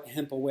is what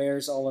Hemp Aware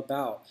is all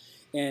about.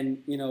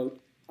 And,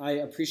 I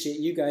appreciate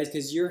you guys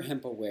because you're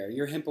Hemp Aware.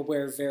 You're Hemp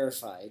Aware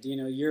verified.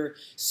 You're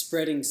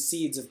spreading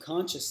seeds of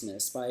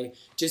consciousness by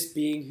just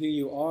being who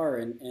you are,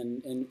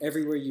 and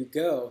everywhere you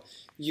go,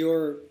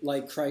 you're,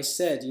 like Christ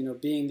said,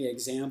 being the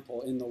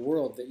example in the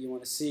world that you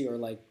want to see, or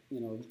like,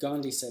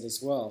 Gandhi said as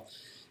well.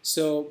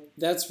 So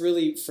that's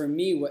really, for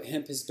me, what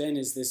hemp has been,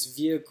 is this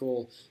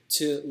vehicle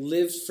to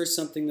live for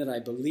something that I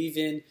believe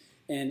in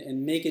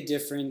and make a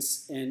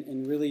difference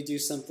and really do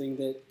something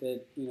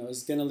that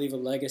is going to leave a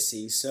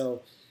legacy.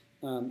 So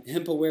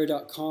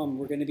hempaware.com,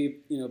 we're going to be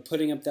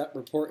putting up that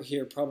report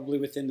here probably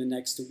within the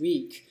next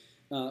week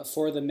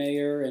for the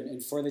mayor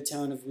and for the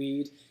town of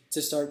Weed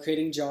to start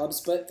creating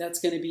jobs. But that's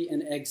going to be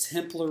an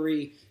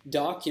exemplary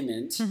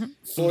document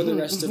for the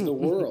rest of the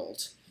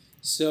world.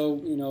 So,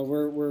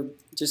 we're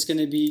just going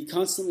to be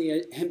constantly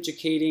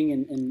hemp-educating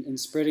and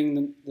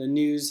spreading the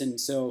news.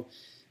 And so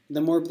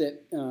the more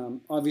that,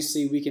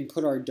 obviously, we can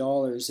put our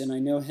dollars, and I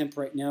know hemp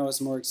right now is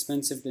more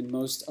expensive than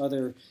most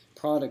other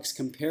products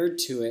compared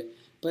to it,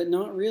 but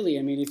not really.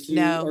 I mean, if you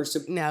are...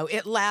 No,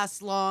 it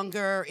lasts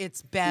longer,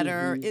 it's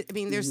better.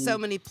 There's so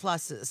many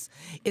pluses.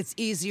 It's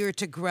easier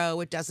to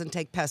grow, it doesn't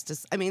take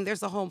pesticides. I mean,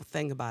 there's a whole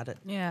thing about it.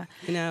 Yeah.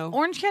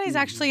 Orange County's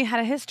actually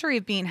had a history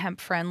of being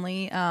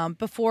hemp-friendly.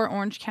 Before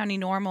Orange County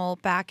NORML,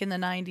 back in the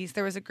 90s,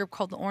 there was a group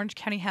called the Orange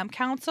County Hemp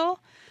Council.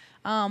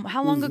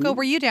 How long ago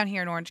were you down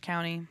here in Orange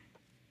County?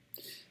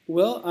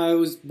 Well, I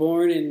was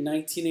born in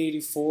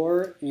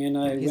 1984, and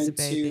I went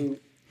to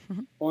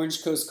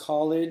Orange Coast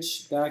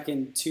College back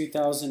in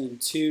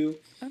 2002.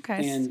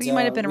 Okay, and, so you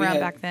might have been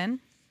around back then.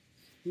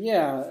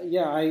 Yeah.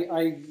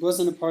 I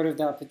wasn't a part of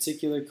that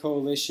particular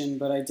coalition,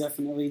 but I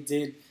definitely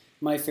did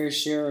my fair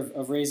share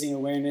of raising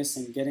awareness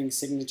and getting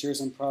signatures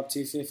on Prop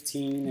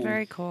 215. And,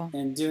 very cool.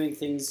 And doing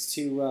things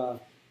to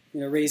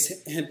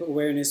raise hemp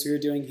awareness. We were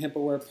doing hemp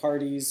aware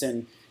parties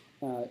and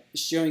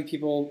showing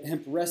people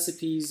hemp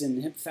recipes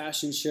and hemp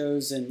fashion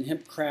shows and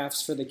hemp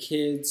crafts for the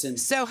kids. And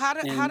so how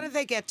do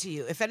they get to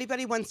you? If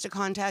anybody wants to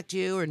contact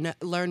you or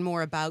learn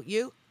more about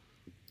you?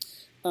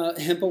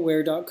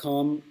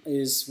 Hempaware.com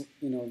is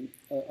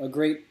a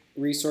great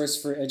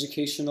resource for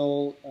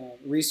educational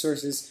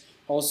resources.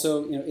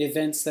 Also,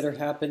 events that are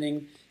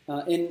happening.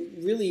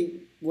 And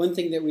really, one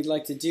thing that we'd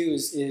like to do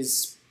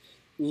is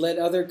let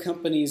other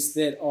companies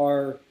that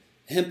are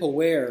hemp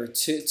aware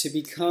to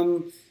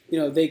become,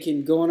 they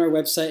can go on our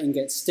website and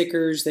get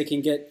stickers. They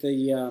can get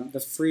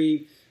the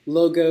free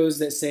logos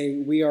that say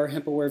we are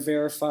hemp aware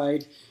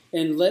verified,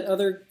 and let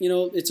other,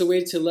 it's a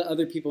way to let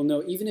other people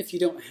know, even if you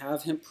don't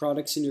have hemp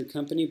products in your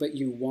company, but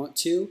you want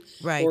to.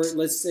 Right. Or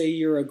let's say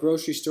you're a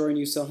grocery store and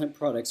you sell hemp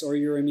products, or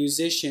you're a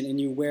musician and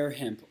you wear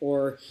hemp,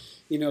 or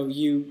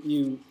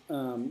you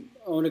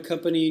own a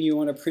company and you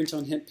want to print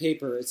on hemp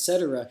paper,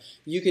 etc.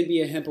 You can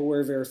be a hemp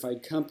aware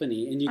verified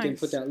company, and you can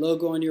put that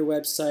logo on your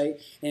website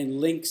and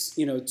links,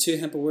 to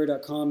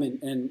hempaware.com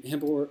and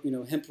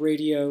hemp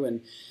radio,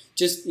 and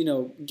just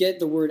get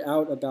the word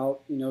out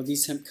about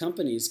these hemp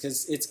companies,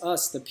 because it's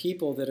us, the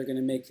people, that are going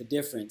to make the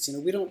difference.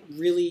 We don't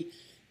really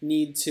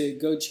need to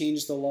go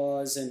change the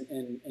laws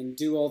and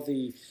do all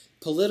the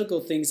political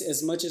things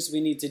as much as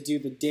we need to do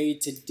the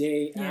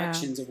day-to-day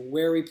actions of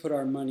where we put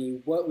our money,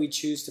 what we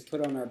choose to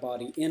put on our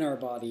body, in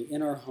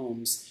our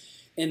homes.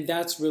 And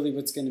that's really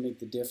what's going to make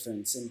the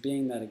difference, and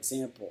being that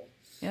example.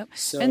 Yep.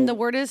 So, and the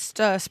word is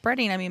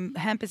spreading. I mean,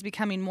 hemp is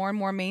becoming more and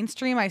more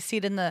mainstream. I see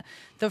it in the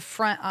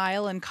front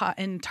aisle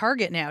in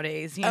Target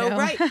nowadays. You know?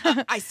 Right.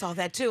 I saw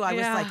that too. I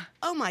was like,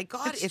 oh my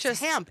God, it's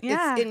just hemp.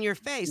 Yeah. It's in your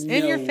face. No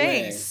in your way.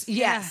 face.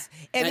 Yes.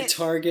 Yeah. And at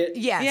Target?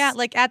 Yes. Yeah,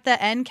 like at the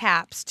end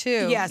caps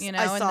too. Yes,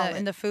 I saw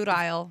in the food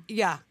aisle.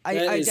 Yeah, I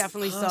is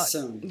definitely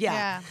awesome. saw it. Yeah.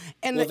 Yeah.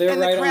 And Well, they're and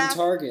right craft, on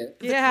target.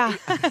 Yeah.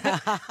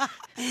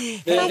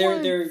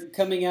 They're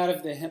coming out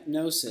of the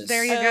hypnosis.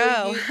 There you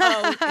go.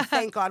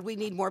 Thank God. We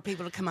need more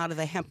people to come out of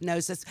the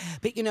hypnosis.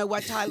 But you know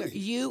what, Tyler?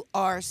 You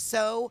are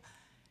so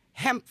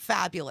hemp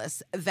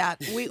fabulous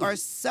that we are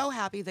so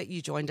happy that you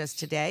joined us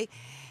today.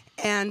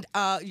 And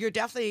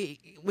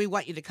we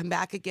want you to come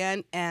back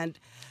again. And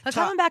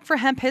Coming back for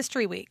Hemp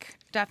History Week.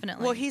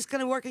 Definitely. Well, he's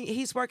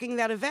working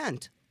that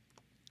event.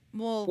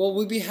 Well,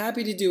 we'd be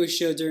happy to do a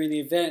show during the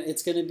event.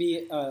 It's going to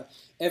be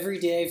every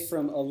day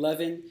from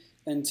 11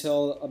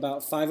 until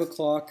about 5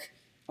 o'clock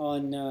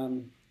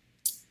on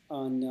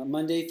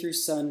Monday through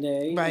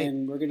Sunday. Right.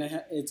 And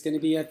it's going to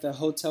be at the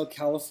Hotel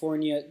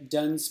California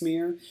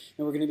Dunsmuir, and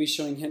we're going to be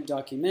showing hemp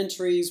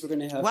documentaries. We're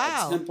going to have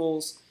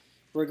examples.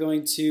 We're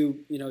going to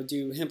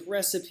do hemp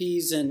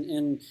recipes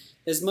and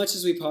as much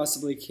as we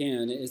possibly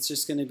can. It's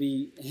just going to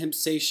be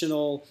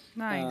hempsational,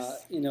 nice.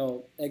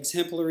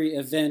 Exemplary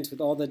event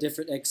with all the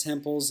different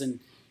exemples, and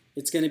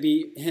it's going to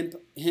be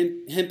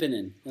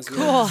hempening.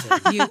 Cool.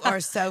 You are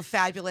so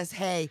fabulous.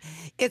 Hey,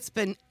 it's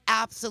been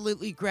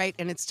absolutely great,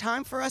 and it's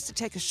time for us to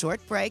take a short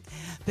break.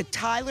 But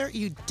Tyler,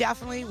 you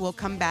definitely will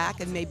come back,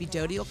 and maybe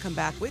Dodie will come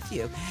back with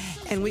you,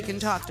 and we can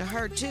talk to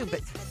her too.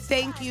 But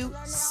thank you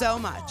so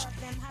much,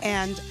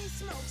 and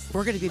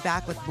we're going to be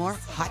back with more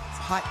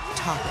hot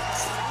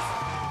topics.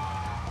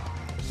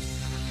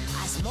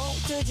 I smoke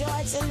 2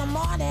 joints in the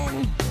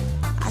morning.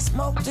 I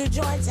smoke 2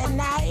 joints at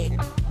night.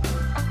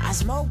 I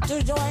smoke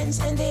 2 joints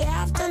in the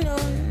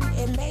afternoon.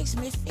 It makes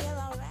me feel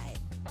all right.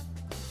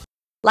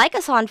 Like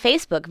us on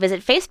Facebook.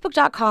 Visit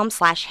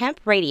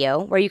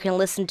facebook.com/hempradio, where you can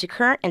listen to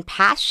current and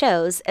past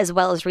shows, as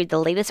well as read the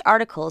latest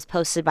articles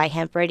posted by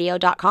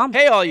hempradio.com.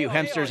 Hey, all you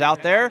hempsters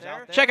out there.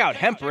 Check out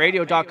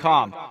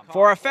hempradio.com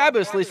for our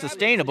fabulously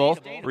sustainable,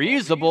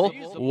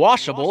 reusable,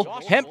 washable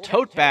hemp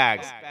tote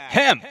bags.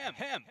 Hemp.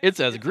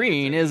 It's as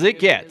green as it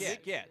gets.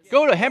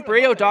 Go to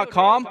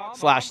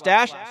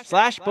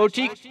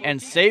hempradio.com/stash/boutique and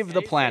save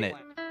the planet.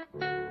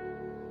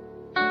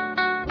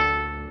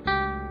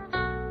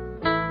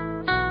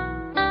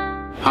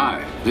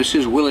 Hi, this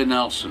is Willie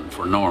Nelson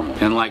for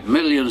NORML. And like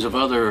millions of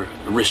other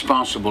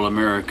responsible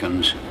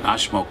Americans, I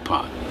smoke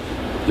pot.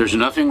 There's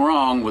nothing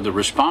wrong with the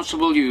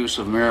responsible use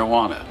of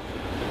marijuana,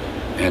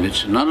 and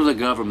it's none of the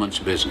government's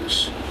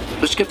business.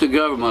 Let's get the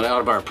government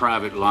out of our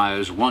private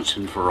lives once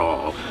and for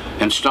all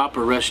and stop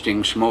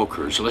arresting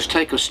smokers. Let's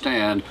take a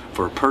stand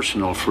for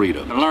personal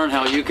freedom. To learn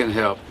how you can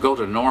help, go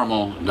to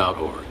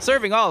norml.org.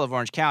 Serving all of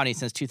Orange County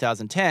since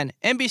 2010,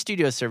 MB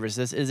Studio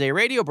Services is a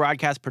radio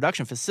broadcast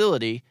production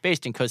facility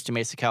based in Costa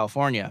Mesa,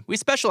 California. We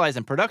specialize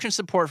in production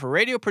support for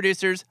radio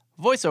producers,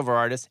 voiceover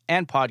artists,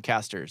 and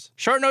podcasters.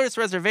 Short notice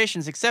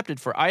reservations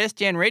accepted for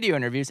ISDN radio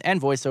interviews and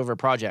voiceover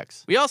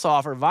projects. We also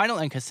offer vinyl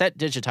and cassette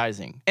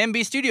digitizing.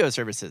 MB Studio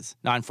Services,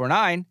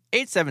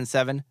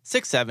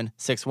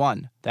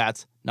 949-877-6761.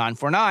 That's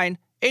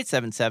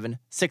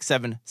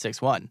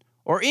 949-877-6761.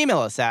 Or email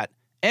us at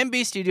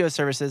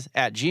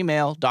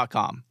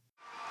mbstudioservices@gmail.com.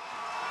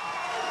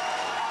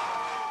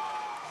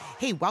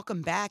 Hey,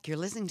 welcome back. You're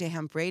listening to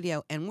Hemp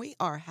Radio, and we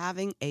are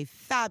having a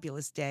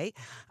fabulous day.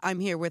 I'm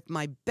here with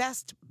my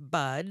best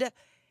bud,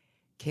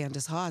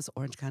 Candace Hawes,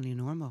 Orange County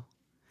NORML.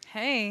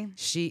 Hey.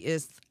 She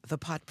is the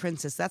pot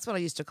princess. That's what I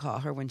used to call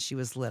her when she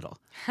was little,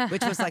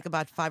 which was like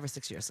about 5 or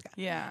 6 years ago.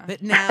 Yeah.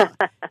 But now...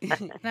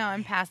 now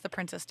I'm past the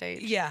princess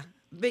stage. Yeah.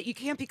 But you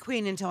can't be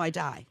queen until I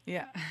die.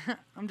 Yeah.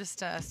 I'm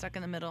just stuck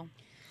in the middle.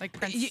 Like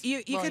Prince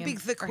You could be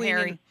the queen.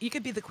 Harry. You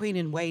could be the queen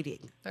in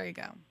waiting. There you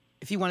go.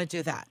 If you want to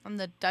do that. I'm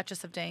the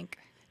Duchess of Dank.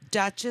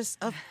 Duchess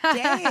of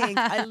Dank.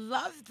 I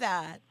love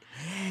that.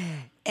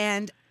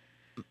 And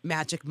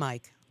Magic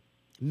Mike.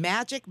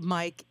 Magic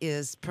Mike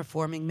is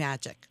performing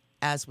magic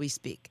as we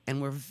speak,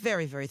 and we're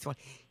very, very thrilled.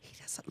 He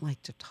doesn't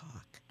like to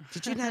talk.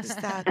 Did you notice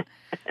that?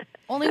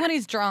 Only when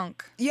he's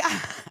drunk. Yeah.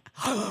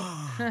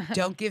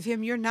 Don't give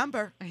him your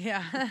number.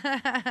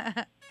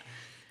 Yeah.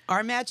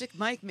 Our Magic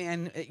Mike,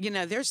 man,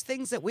 there's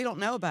things that we don't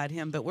know about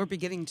him, but we're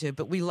beginning to,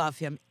 but we love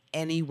him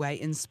anyway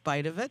in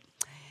spite of it.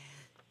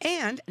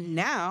 And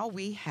now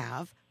we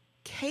have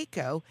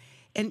Keiko,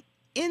 and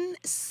in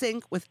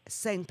sync with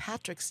St.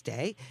 Patrick's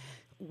Day,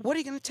 what are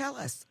you going to tell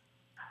us?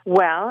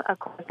 Well, of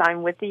course,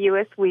 I'm with the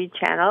U.S. Weed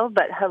Channel,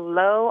 but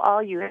hello,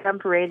 all you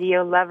hemp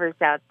radio lovers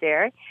out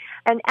there.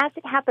 And as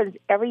it happens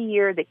every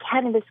year, the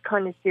cannabis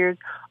connoisseurs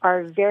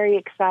are very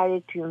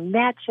excited to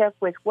match up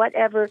with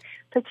whatever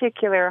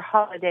particular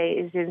holiday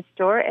is in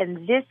store.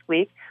 And this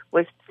week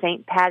was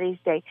St. Patty's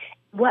Day.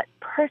 What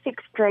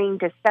perfect strain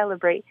to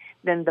celebrate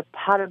than the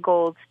Pot of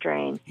Gold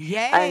strain.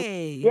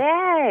 Yay!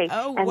 Yay!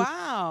 Oh,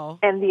 wow.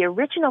 And the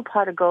original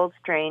Pot of Gold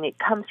strain, it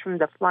comes from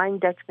the Flying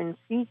Dutchman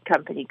Seed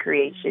Company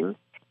creation,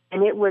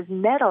 and it was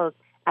medaled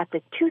at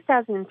the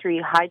 2003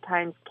 High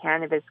Times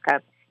Cannabis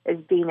Cup as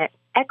being an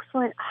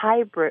excellent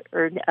hybrid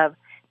of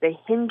the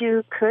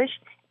Hindu Kush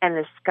and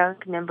the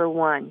Skunk number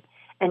 1.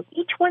 And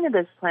each one of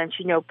those plants,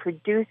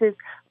 produces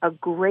a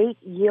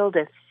great yield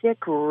of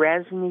thick,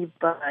 resiny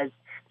buzz.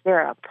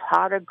 They're a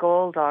pot of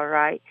gold, all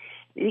right.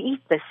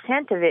 The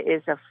scent of it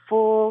is a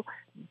full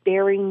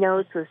berry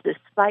note with a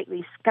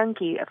slightly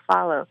skunky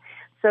follow.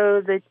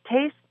 So the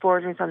taste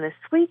borders on the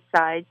sweet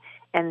side,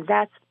 and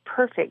that's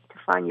perfect to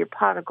find your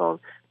pot of gold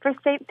for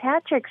St.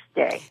 Patrick's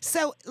Day.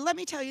 So let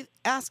me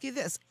ask you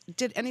this.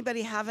 Did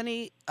anybody have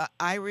any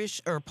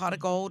Irish or pot of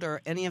gold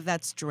or any of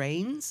that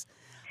strains?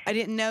 I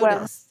didn't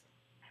notice.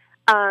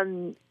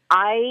 Well,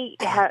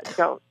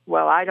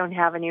 I don't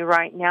have any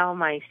right now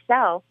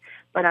myself,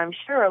 but I'm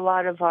sure a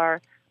lot of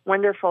our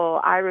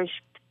wonderful Irish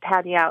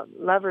patty out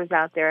lovers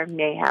out there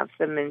may have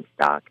some in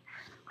stock.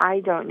 I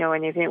don't know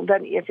anything,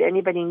 but if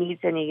anybody needs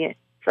any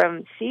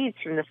from seeds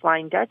from the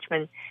Flying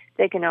Dutchman,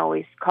 they can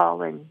always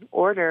call and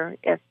order.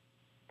 If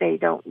they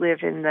don't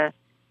live in the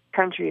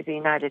country of the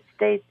United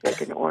States, they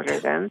can order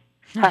them.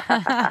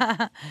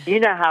 You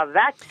know how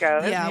that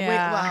goes.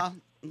 Yeah.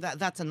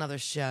 That's another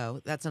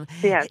show.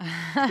 Yeah.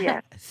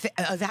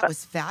 That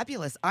was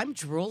fabulous. I'm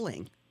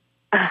drooling.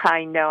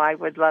 I know. I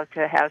would love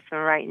to have some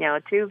right now,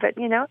 too. But,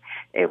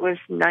 it was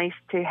nice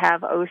to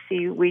have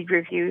OC Weed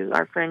Review,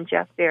 our friend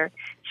Jeff there,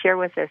 share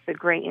with us the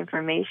great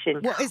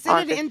information. Well, is it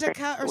an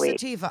indica or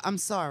sativa? I'm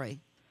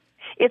sorry.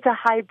 It's a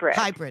hybrid.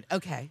 Hybrid,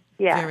 okay.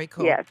 Yeah. Very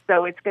cool. Yeah,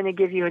 so it's going to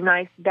give you a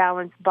nice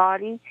balanced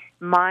body,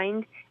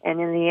 mind, and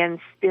in the end,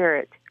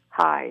 spirit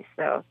high.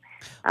 So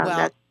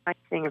that's the nice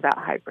thing about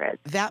hybrid.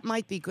 That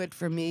might be good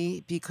for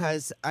me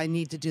because I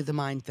need to do the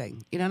mind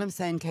thing. You know what I'm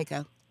saying,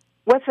 Keiko?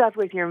 What's up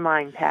with your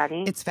mind,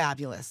 Patty? It's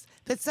fabulous.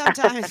 But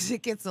sometimes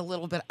it gets a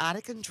little bit out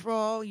of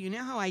control. You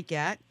know how I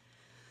get,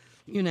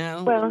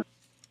 Well,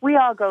 we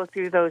all go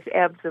through those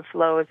ebbs and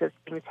flows of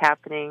things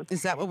happening.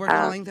 Is that what we're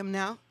calling them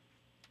now?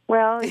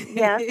 Well,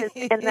 yes,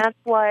 and that's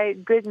why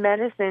good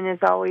medicine is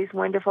always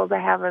wonderful to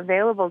have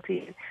available to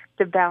you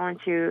to balance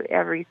you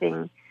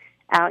everything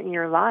out in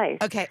your life.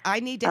 Okay,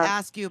 I need to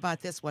ask you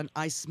about this one.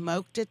 I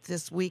smoked it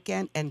this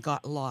weekend and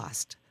got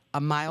lost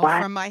a mile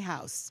from my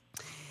house.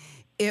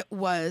 It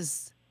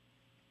was...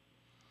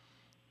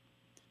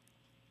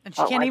 And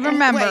she can't even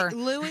remember. Wait,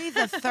 Louis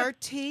the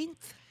 13th?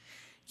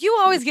 You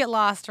always get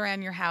lost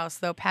around your house,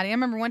 though, Patty. I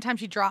remember one time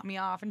she dropped me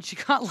off and she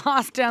got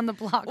lost down the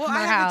block from her house. Well,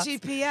 I have a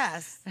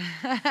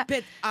GPS.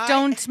 But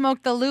Don't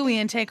smoke the Louis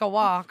and take a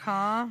walk,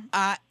 huh?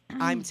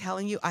 I'm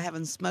telling you, I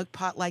haven't smoked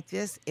pot like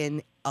this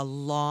in a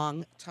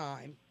long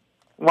time.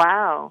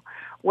 Wow.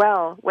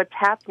 Well, what's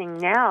happening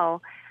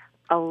now,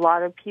 a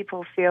lot of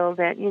people feel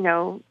that,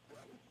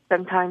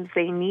 sometimes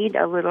they need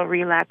a little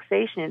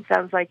relaxation. It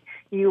sounds like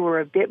you were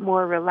a bit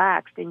more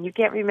relaxed, and you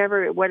can't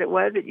remember what it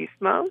was that you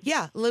smoked?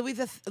 Yeah, Louis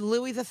the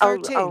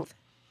 13th. Oh.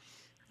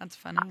 That's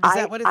funny. Is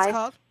that what it's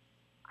called?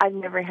 I've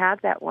never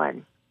had that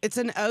one. It's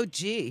an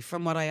OG,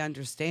 from what I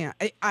understand.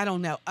 I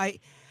don't know. Do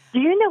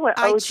you know what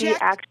OG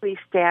actually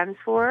stands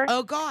for?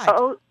 Oh,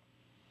 God.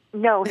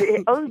 No,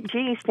 OG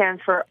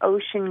stands for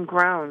Ocean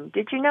Grown.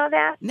 Did you know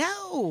that?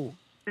 No.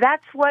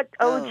 That's what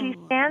OG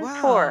stands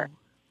for.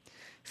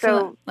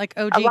 So like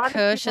OG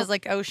Kush is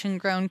like ocean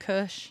grown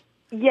Kush?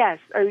 Yes,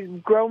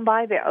 grown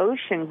by the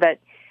ocean, but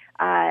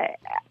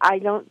I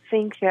don't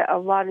think that a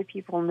lot of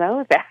people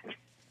know that.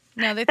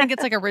 No, they think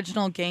it's like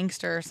original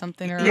gangster or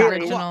something, or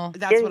original. Well,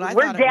 that's what I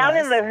We're thought down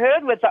it was. in the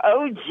hood with the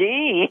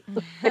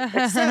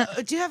OG. So,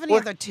 do you have any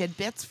other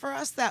tidbits for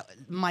us that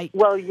might...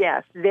 Well,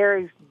 yes. There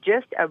is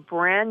just a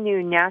brand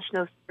new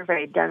national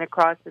survey done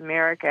across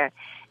America,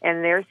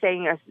 and they're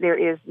saying there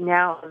is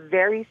now a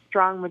very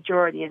strong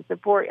majority in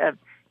support of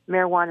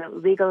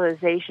marijuana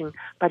legalization,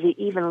 but an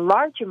even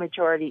larger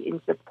majority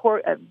in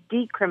support of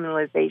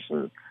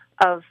decriminalization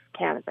of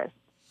cannabis.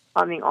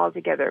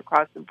 Altogether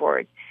across the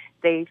board.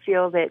 They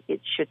feel that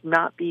it should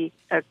not be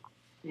a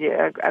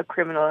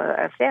criminal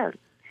offense.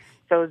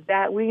 So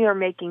that we are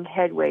making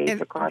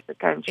headways across the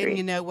country. And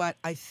you know what?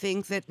 I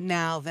think that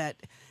now that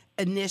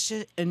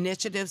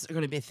initiatives are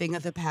going to be a thing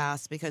of the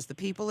past because the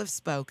people have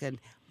spoken.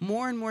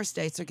 More and more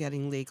states are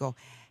getting legal.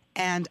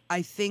 And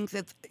I think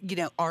that,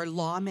 our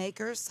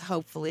lawmakers,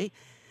 hopefully,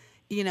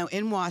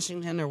 in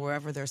Washington or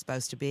wherever they're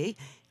supposed to be,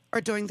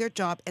 are doing their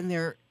job, and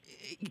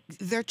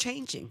they're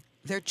changing.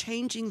 They're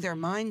changing their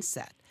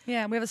mindset.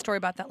 Yeah, we have a story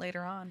about that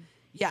later on.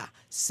 Yeah.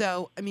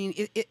 So, I mean,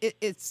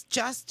 it's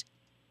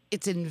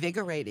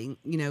invigorating,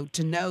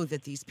 to know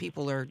that these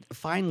people are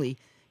finally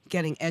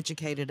getting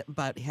educated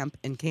about hemp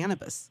and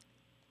cannabis.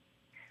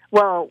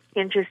 Well,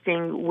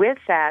 interesting with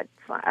that,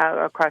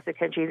 across the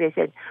country, they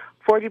said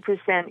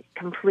 40%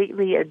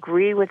 completely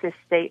agree with the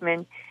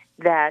statement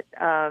that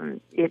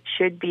it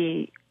should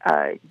be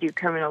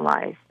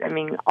decriminalized. I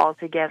mean,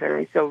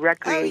 altogether. So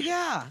recreation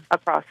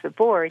across the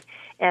board.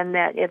 And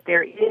that if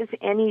there is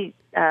any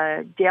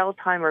jail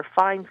time or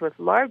fines with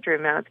larger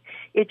amounts,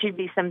 it should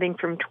be something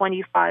from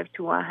 $25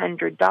 to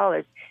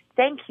 $100.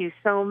 Thank you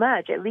so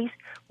much. At least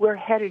we're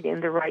headed in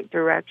the right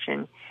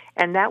direction.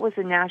 And that was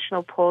a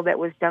national poll that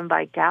was done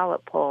by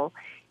Gallup poll.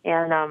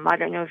 And I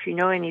don't know if you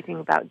know anything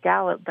about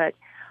Gallup, but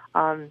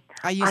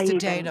I used to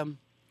date him.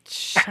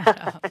 Shut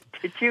up.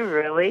 Did you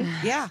really?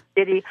 Yeah.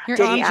 Did he? You're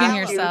did he aging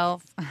ask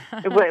yourself.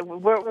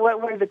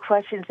 what were the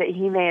questions that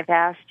he may have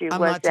asked you? I'm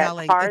was not that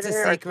telling. harder It's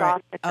a or secret.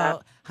 soft enough?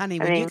 Oh, honey,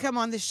 when you come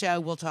on the show,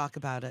 we'll talk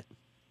about it.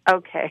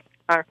 Okay.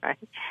 All right.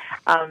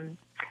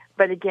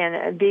 But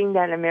again, being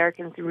that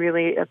Americans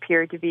really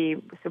appear to be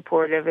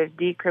supportive of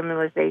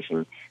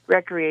decriminalization,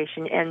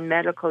 recreation, and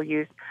medical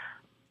use,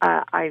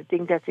 I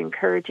think that's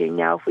encouraging.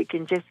 Now, if we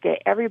can just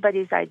get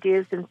everybody's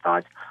ideas and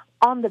thoughts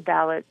on the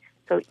ballot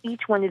so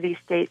each one of these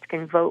states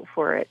can vote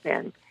for it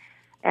then.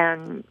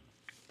 And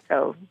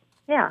so,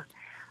 yeah.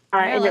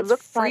 And let's it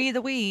looks free like,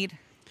 the weed.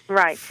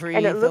 Right. Free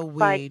and it the looks weed.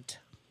 like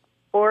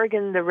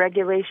Oregon, the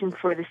regulations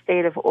for the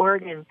state of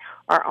Oregon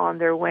are on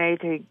their way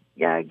to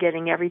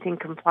getting everything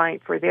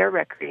compliant for their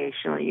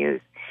recreational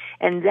use.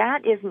 And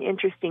that is an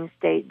interesting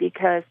state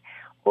because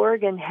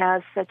Oregon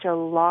has such a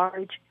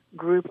large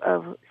group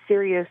of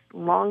serious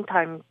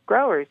longtime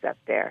growers up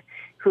there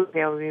who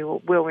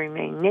will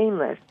remain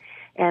nameless.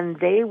 And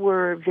they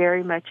were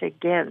very much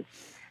against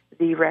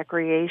the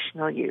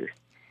recreational use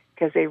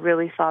because they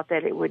really thought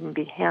that it wouldn't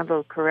be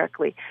handled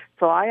correctly.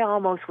 So I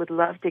almost would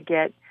love to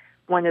get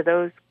one of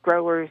those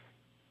growers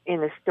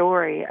in a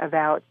story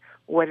about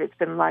what it's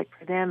been like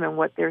for them and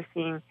what they're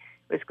seeing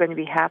is going to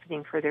be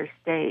happening for their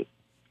state.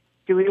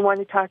 Do we want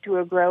to talk to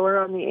a grower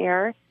on the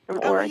air from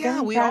Oregon?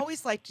 Yeah, we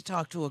always like to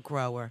talk to a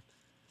grower.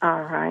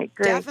 All right,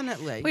 great.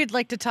 Definitely. We'd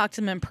like to talk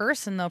to him in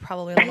person, though,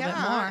 probably a little bit more.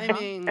 I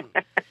mean,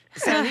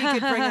 so he could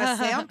bring us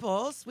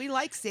samples. We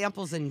like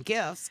samples and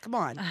gifts. Come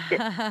on.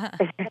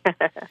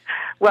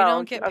 We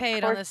don't get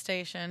paid on this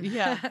station.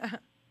 Yeah.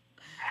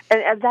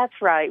 And that's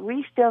right.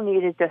 We still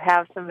needed to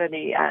have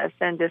somebody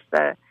send us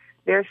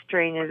their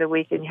strain of the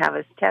week and have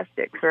us test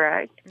it,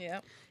 correct?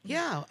 Yep.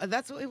 Yeah,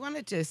 that's what we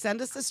wanted to.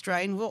 Send us a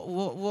strain.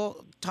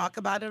 We'll talk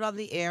about it on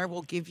the air.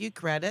 We'll give you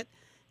credit,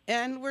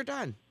 and we're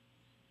done.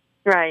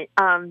 Right.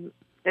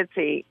 Let's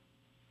see.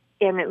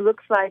 And it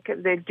looks like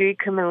the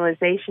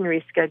decriminalization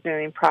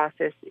rescheduling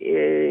process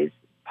is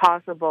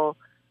possible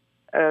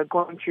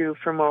going through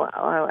from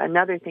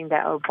another thing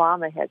that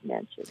Obama had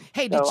mentioned.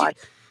 Hey,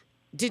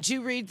 did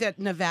you read that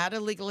Nevada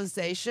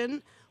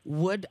legalization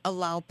would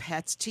allow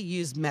pets to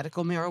use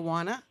medical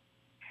marijuana?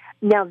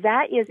 Now,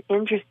 that is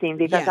interesting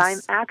because Yes. I'm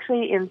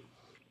actually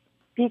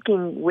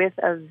speaking with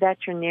a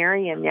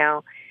veterinarian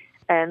now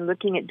and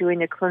looking at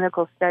doing a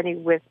clinical study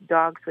with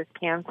dogs with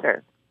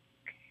cancer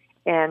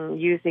and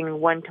using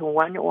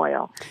 1-to-1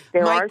 oil.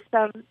 There are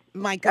some...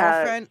 My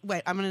girlfriend...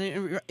 wait, I'm going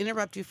to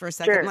interrupt you for a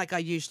second Sure. like I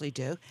usually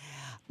do.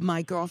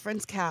 My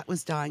girlfriend's cat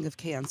was dying of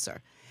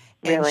cancer.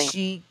 And Really?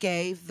 she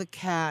gave the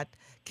cat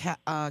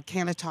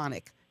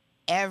Canatonic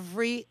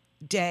every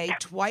day,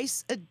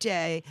 twice a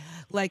day,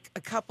 like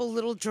a couple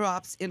little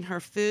drops in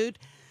her food.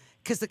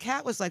 Because the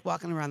cat was like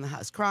walking around the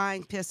house,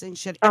 crying, pissing,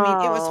 shit. I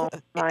mean, it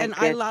was, and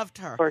I loved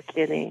her. Poor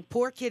kitty.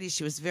 Poor kitty.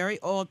 She was very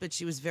old, but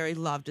she was very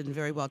loved and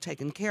very well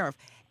taken care of.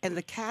 And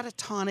the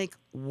Catatonic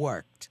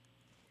worked.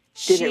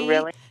 Did it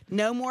really?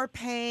 No more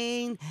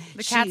pain.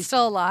 The cat's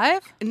still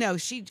alive? No,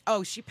 she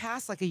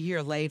passed like a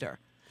year later.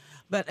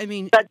 But I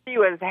mean, But she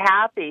was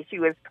happy. She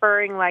was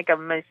purring like a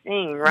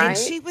machine, right? and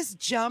she was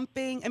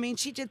jumping. I mean,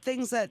 she did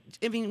things that,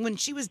 I mean, when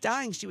she was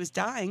dying, she was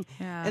dying.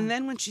 Yeah. And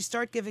then when she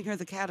started giving her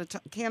the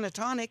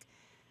Canatonic,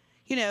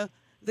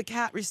 the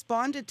cat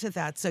responded to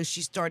that. So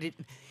she started,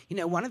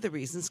 one of the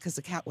reasons, because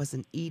the cat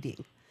wasn't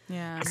eating.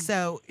 Yeah.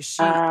 So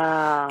she...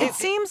 It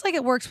seems like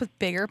it works with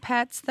bigger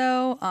pets,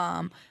 though.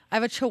 I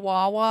have a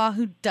Chihuahua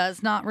who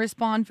does not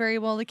respond very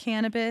well to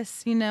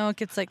cannabis. You know, it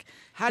gets like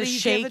How the do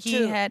you give it shaky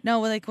to? head.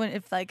 No,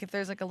 if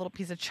there's like a little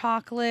piece of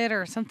chocolate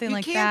or something You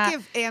like can't that.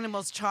 give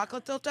animals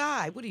chocolate; they'll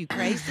die. What are you,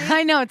 crazy?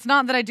 I know it's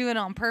not that I do it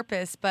on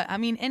purpose, but I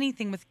mean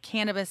anything with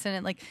cannabis in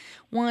it. Like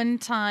one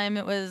time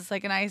it was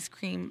like an ice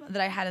cream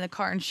that I had in the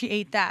car and she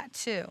ate that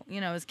too.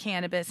 You know, it was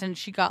cannabis and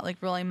she got like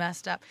really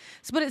messed up.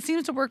 So, but it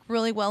seems to work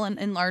really well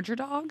in larger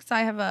dogs. I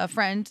have a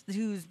friend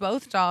whose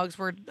both dogs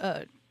were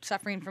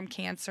suffering from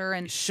cancer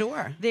and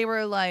Sure. they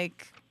were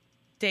like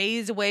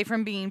days away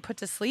from being put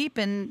to sleep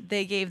and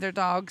they gave their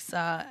dogs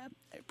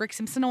Rick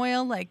Simpson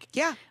oil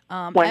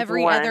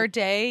every other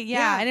day.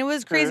 Yeah. And it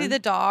was crazy. The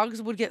dogs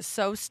would get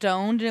so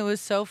stoned and it was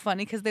so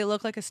funny because they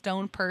look like a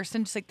stoned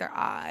person, just like their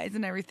eyes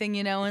and everything,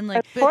 you know, and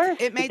like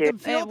it made them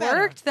feel better. It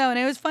worked though, and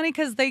it was funny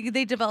because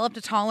they developed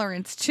a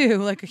tolerance too,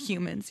 like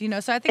humans, you know.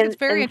 So I think it's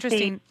very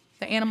interesting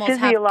that animals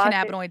have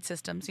cannabinoid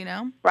systems, you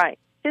know. Right.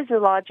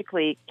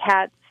 Physiologically,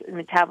 cats'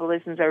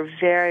 metabolisms are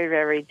very,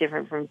 very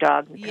different from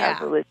dog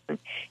metabolism.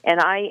 And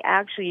I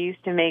actually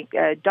used to make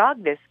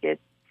dog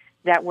biscuits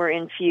that were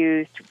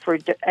infused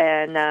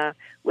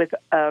with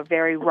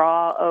very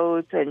raw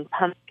oats and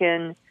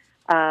pumpkin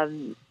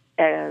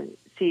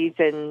seeds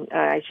and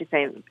I should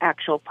say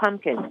actual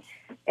pumpkin,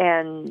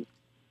 and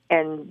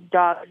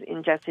dogs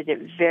ingested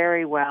it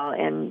very well,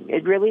 and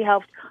it really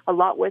helped a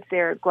lot with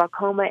their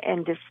glaucoma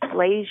and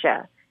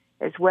dysplasia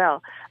as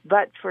well.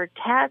 But for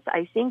cats,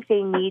 I think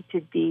they need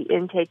to be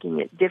intaking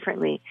it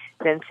differently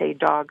than, say,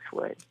 dogs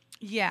would.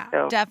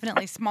 Yeah,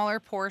 definitely smaller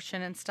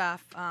portion and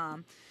stuff,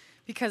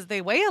 because they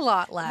weigh a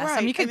lot less. Right. I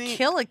mean, you could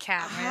kill a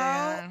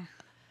cat.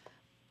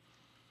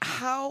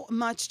 How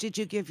much did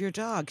you give your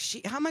dog?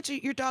 How much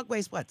your dog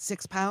weighs? What,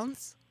 6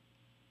 pounds?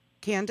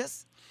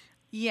 Candace?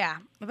 Yeah,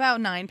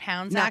 about 9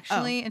 pounds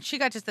actually, and she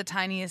got just the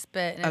tiniest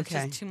bit, and it's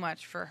just too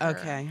much for her.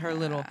 Okay, her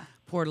little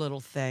poor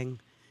little thing.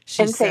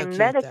 And say,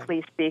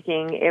 medically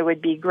speaking, it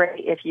would be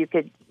great if you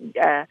could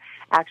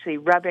actually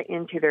rub it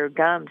into their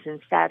gums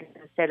instead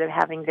of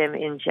having them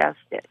ingest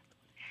it.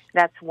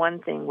 That's one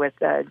thing with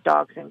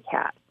dogs and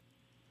cats.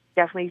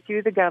 Definitely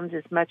through the gums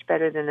is much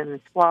better than them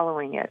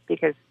swallowing it,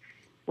 because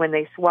when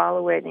they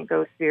swallow it and it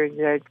goes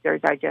through their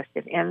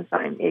digestive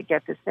enzyme, it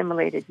gets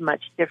assimilated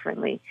much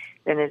differently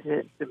than as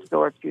it's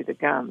absorbed through the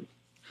gums.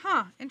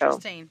 Huh,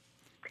 interesting.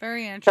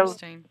 Very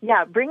interesting. So,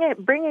 yeah, bring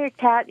a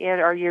cat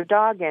in or your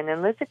dog in,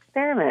 and let's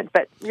experiment.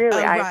 But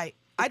really, I'd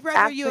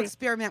rather you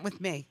experiment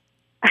with me.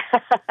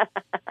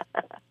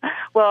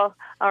 Well,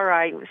 all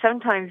right.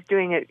 Sometimes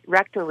doing it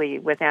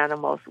rectally with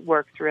animals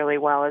works really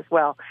well as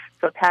well.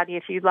 So, Patty,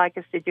 if you'd like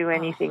us to do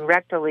anything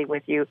rectally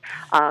with you,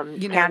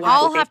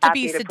 I'll have to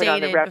be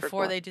sedated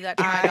before they do that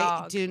to my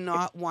dog. I do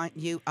not want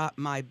you up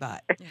my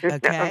butt.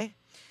 Okay,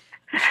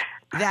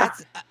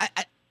 that's.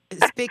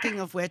 Speaking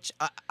of which,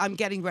 I'm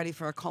getting ready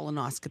for a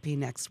colonoscopy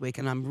next week,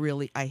 and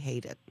I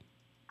hate it.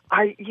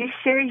 Are you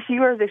serious?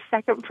 You are the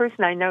second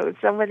person I know.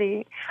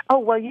 Somebody. Oh,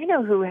 well, you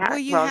know who has. Well,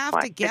 you have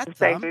to get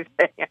them. Who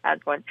had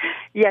one?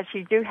 Yes,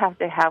 you do have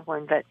to have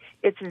one, but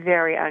it's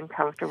very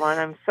uncomfortable, and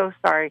I'm so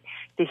sorry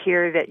to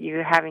hear that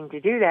you're having to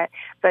do that.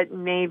 But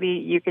maybe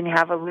you can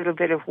have a little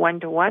bit of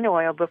 1-to-1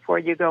 oil before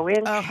you go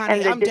in. Oh,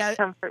 honey, and the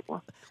discomfort.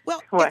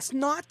 Well, it's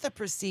not the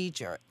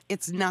procedure.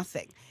 It's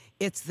nothing.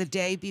 It's the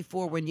day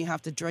before when you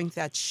have to drink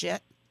that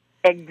shit.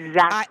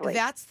 Exactly.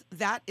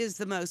 That is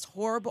the most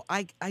horrible.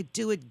 I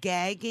do it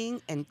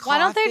gagging and coughing. Why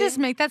don't they just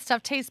make that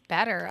stuff taste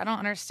better? I don't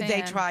understand.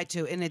 They try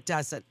to, and it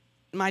doesn't.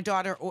 My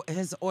daughter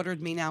has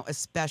ordered me now a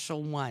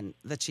special one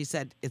that she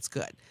said it's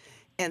good.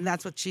 And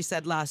that's what she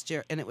said last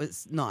year, and it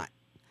was not.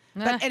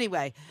 But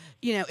anyway,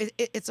 you know,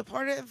 it's a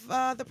part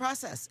of the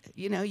process.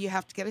 You know, you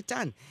have to get it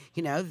done.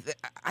 You know,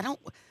 I don't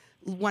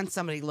want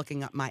somebody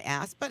looking up my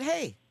ass, but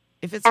hey,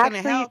 if it's going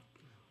to help.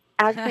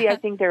 Actually, I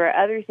think there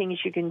are other things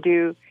you can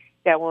do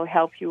that will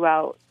help you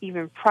out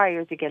even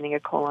prior to getting a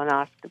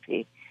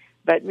colonoscopy.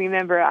 But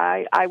remember,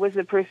 I was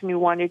the person who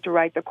wanted to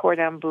write the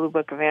Cordon Bleu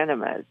Book of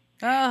Enemas.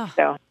 Oh.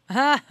 So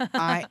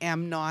I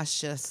am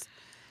nauseous.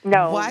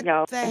 No, what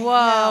no. The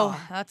Whoa, hell?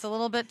 That's a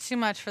little bit too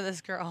much for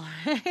this girl.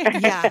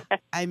 Yeah,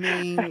 I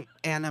mean,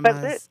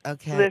 enemas.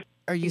 Okay.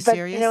 Are you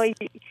serious? You know,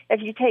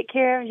 if you take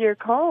care of your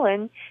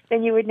colon,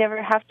 then you would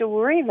never have to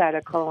worry about a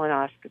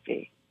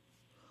colonoscopy.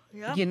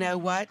 Yep. You know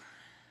what?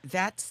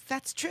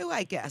 That's true,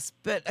 I guess.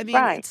 But I mean,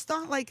 It's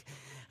not like,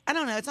 I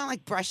don't know. It's not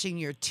like brushing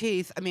your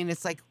teeth. I mean,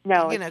 it's like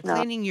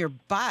cleaning your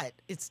butt.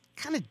 It's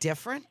kind of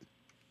different.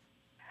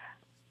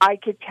 I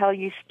could tell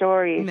you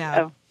stories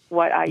of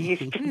what I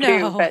used to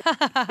do, but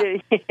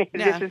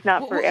this is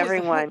not for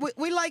everyone.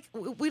 We like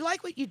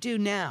what you do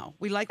now.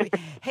 We like.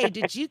 Hey,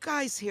 did you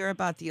guys hear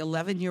about the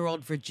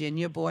 11-year-old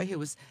Virginia boy who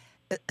was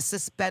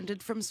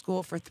suspended from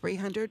school for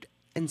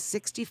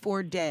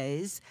 364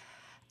 days?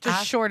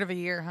 Just short of a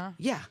year, huh?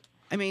 Yeah.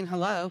 I mean,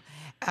 hello.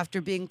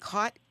 After being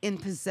caught in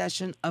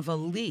possession of a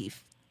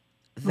leaf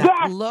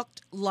that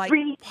looked like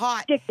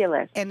pot.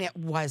 Ridiculous. And it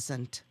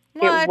wasn't.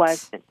 What? It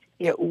wasn't.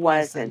 It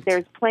wasn't.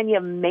 There's plenty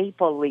of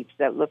maple leaves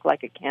that look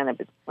like a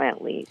cannabis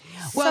plant leaf.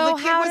 Well,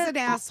 the kid was an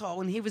asshole,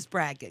 and he was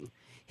bragging.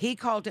 He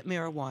called it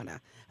marijuana.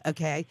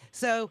 Okay,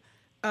 so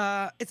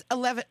it's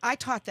 11. I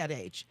taught that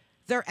age.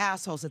 They're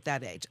assholes at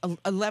that age.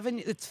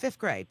 11. It's 5th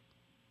grade.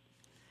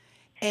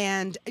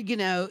 And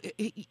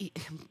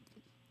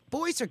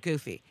boys are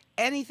goofy.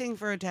 Anything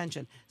for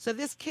attention. So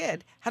this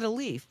kid had a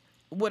leaf,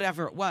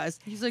 whatever it was.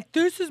 He's like,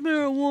 this is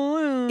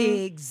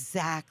marijuana.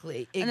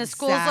 Exactly. And the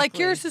school's like,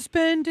 you're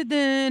suspended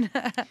then.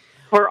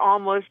 For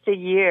almost a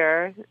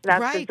year.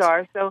 That's Right.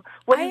 bizarre. So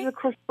what is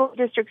the school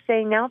district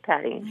saying now,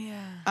 Patty?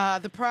 Yeah.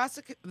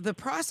 The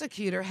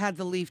prosecutor had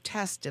the leaf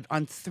tested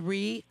on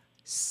 3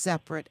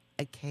 separate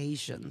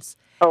occasions.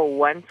 Oh,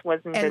 once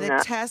wasn't And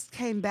enough. the test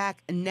came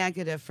back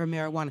negative for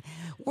marijuana.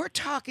 We're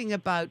talking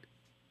about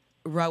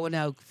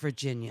Roanoke,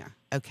 Virginia,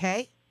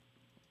 okay?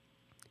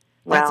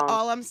 That's Well,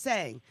 all I'm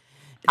saying.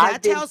 I've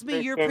That been tells to me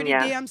you're pretty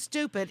Virginia. damn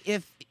stupid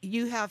if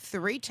you have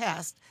 3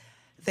 tests.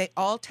 They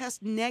all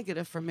test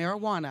negative for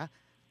marijuana.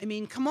 I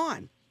mean, come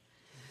on.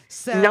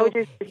 So no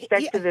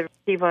disrespect to the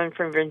people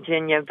from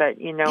Virginia,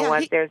 but you know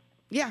what? There's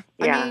I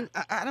mean,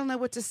 I don't know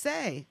what to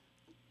say.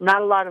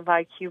 not a lot of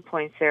IQ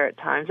points there at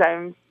times.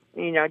 Don't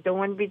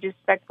want to be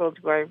disrespectful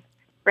to our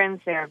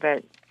friends there,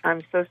 but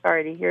I'm so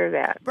sorry to hear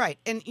that. Right.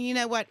 And you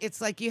know what?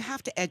 It's like you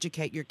have to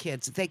educate your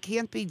kids. They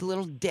can't be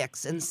little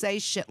dicks and say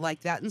shit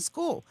like that in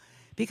school.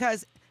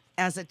 Because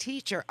as a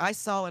teacher, I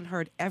saw and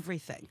heard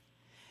everything.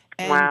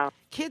 And Wow.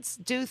 kids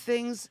do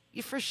things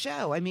for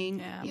show. I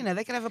mean,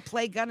 they could have a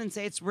play gun and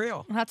say it's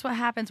real. That's what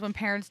happens when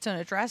parents don't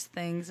address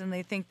things and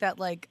they think that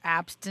like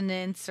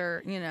abstinence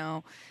or,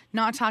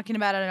 not talking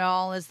about it at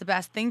all is the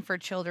best thing for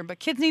children. But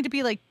kids need to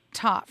be like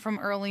taught from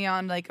early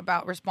on, like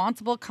about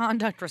responsible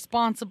conduct,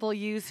 responsible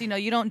use.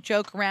 You don't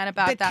joke around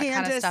about But that Candace,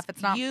 kind of stuff.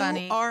 It's not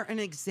funny. You are an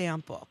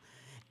example.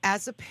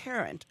 As a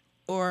parent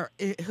or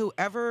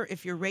whoever,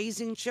 if you're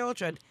raising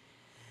children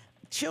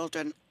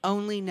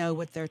only know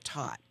what they're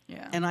taught.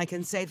 Yeah. And I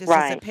can say this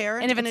Right. as a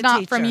parent And if and it's a not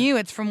teacher. from you,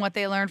 it's from what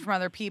they learned from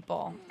other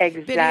people.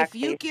 Exactly. But if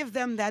you give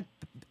them that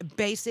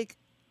basic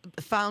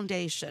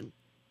foundation,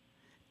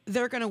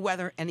 they're going to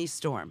weather any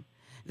storm.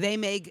 They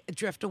may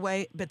drift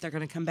away, but they're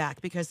going to come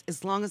back because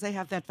as long as they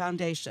have that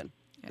foundation,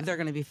 they're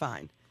going to be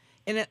fine.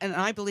 And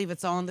I believe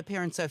it's all on the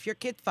parents. So if your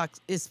kid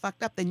is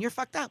fucked up, then you're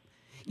fucked up.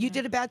 You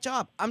did a bad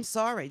job. I'm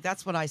sorry.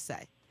 That's what I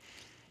say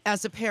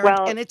as a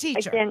parent and a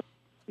teacher. Again,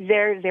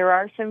 there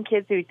are some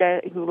kids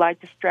who like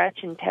to stretch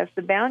and test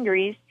the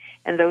boundaries,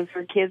 and those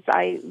are kids.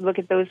 I look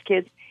at those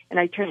kids and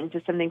I turn it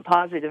into something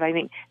positive. I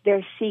think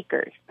they're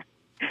seekers,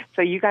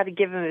 so you got to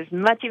give them as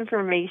much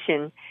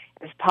information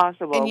as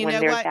possible And you when know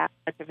they're what? that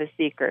much of a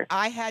seeker.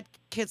 I had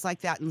kids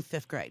like that in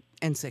 5th grade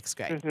and 6th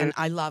grade, Mm-hmm. and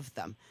I loved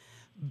them.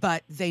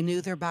 But they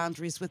knew their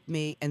boundaries with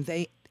me, and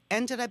they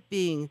ended up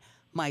being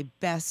my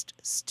best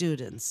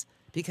students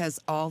because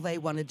all they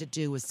wanted to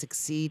do was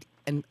succeed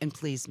and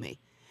please me.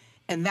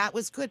 And that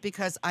was good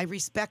because I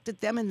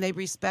respected them and they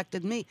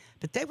respected me.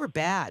 But they were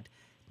bad.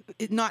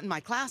 Not in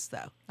my class,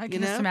 though. I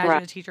can just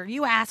imagine a teacher.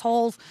 You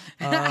assholes.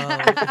 If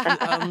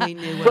you only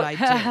knew what I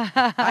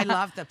did. I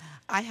loved them.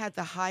 I had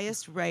the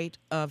highest rate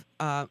of,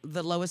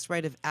 the lowest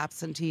rate of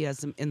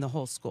absenteeism in the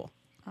whole school.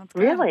 That's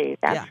good. Really,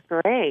 that's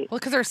great. Well,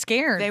 because they're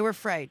scared. They were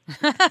afraid.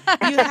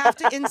 You have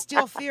to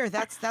instill fear.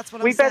 That's what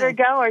I'm We saying. better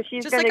go, or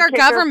she's just going like to our kick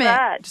her government.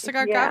 butt. Just like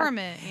our Yeah.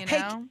 government, you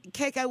know.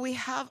 Hey, Keiko, we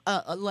have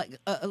a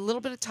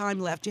little bit of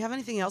time left. Do you have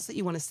anything else that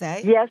you want to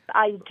say? Yes,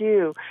 I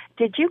do.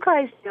 Did you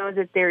guys know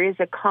that there is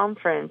a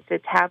conference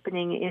that's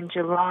happening in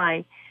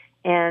July,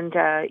 and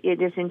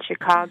it is in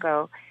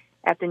Chicago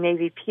at the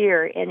Navy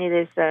Pier, and it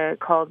is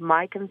called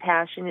My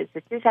Compassion. It's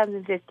the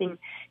 2015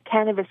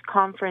 Cannabis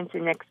Conference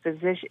and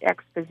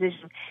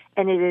Exposition,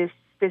 and it is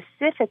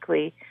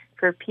specifically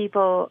for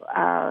people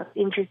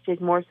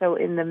interested more so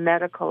in the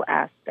medical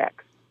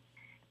aspects.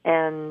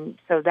 And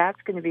so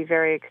that's going to be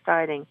very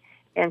exciting.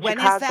 And When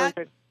is Chicago's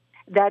that?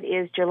 That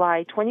is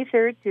July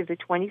 23rd through the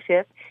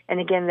 25th. And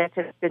again, that's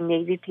at the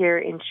Navy Pier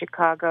in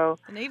Chicago.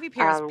 The Navy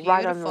Pier is beautiful.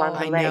 Right on the Lumber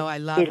I Lake. know, I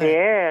love it. It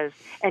is.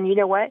 And you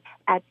know what?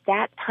 At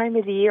that time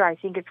of the year, I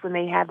think it's when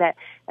they have that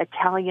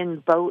Italian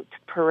boat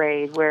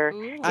parade where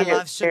I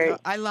love Chicago.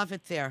 I love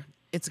it there.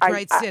 It's a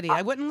great city.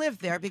 I wouldn't live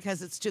there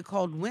because it's too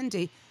cold and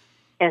windy.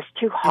 And it's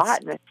too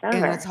hot in the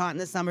summer. And it's hot in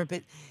the summer,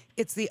 but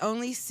it's the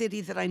only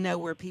city that I know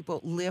where people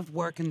live,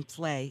 work, and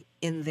play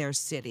in their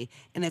city,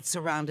 and it's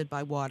surrounded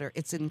by water.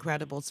 It's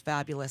incredible. It's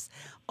fabulous.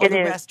 All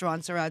the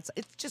restaurants are out.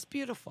 It's just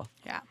beautiful.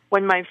 Yeah.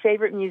 One of my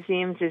favorite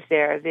museums is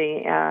there,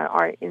 the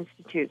Art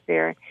Institute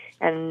there.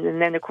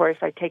 And then, of course,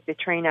 I take the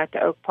train out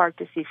to Oak Park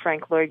to see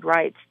Frank Lloyd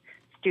Wright's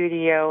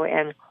studio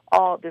and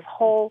all this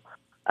whole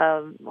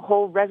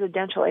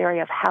residential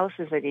area of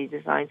houses that he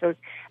designed. So it's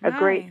a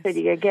great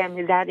city.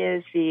 Again, that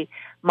is the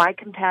My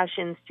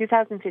Compassion's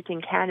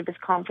 2015 Cannabis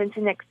Conference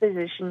and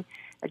Exposition,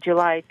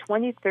 July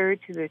 23rd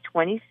to the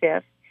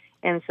 25th.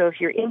 And so if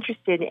you're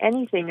interested in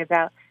anything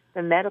about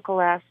the medical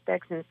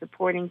aspects and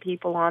supporting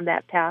people on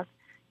that path,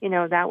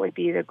 that would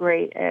be the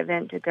great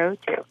event to go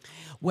to.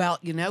 Well,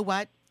 you know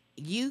what?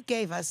 you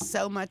gave us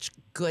so much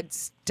good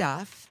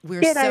stuff.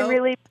 Did I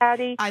really,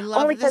 Patty? I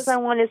love Only this. because I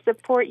want to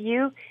support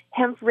you,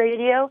 Hemp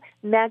Radio,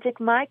 Magic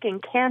Mike,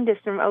 and Candace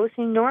from OC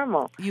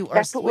Normal.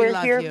 That's what we we're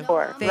love here you.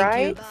 for, Thank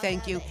right? you.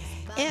 Thank you.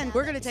 And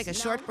we're going to take a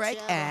short break,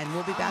 and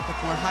we'll be back with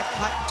more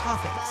hot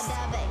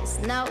topics.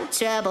 No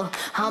trouble,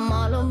 I'm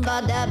all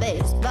about that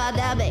bass,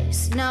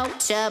 no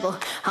trouble,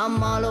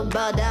 I'm all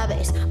about that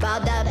bass.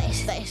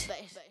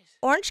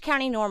 Orange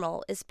County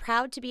Normal is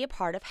proud to be a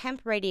part of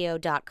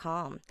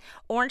hempradio.com.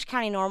 Orange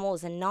County Normal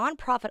is a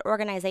nonprofit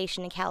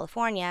organization in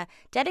California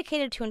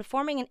dedicated to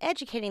informing and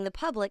educating the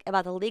public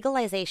about the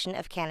legalization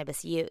of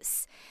cannabis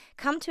use.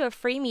 Come to a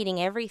free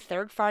meeting every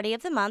third Friday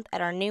of the month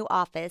at our new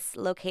office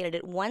located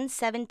at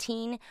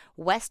 117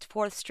 West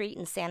 4th Street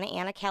in Santa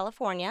Ana,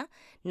 California,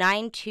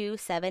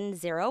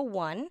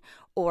 92701,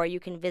 or you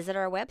can visit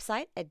our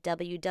website at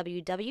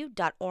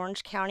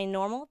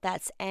www.orangecountynormal,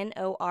 that's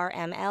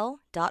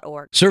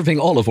NORML.org. Serving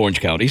all of Orange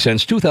County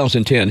since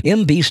 2010,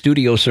 MB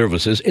Studio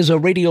Services is a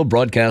radio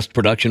broadcast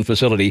production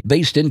facility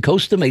based in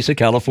Costa Mesa,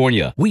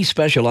 California. We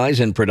specialize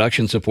in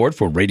production support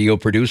for radio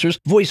producers,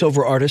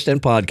 voiceover artists,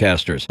 and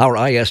podcasters. Our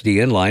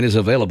ISDN line is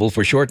available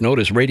for short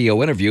notice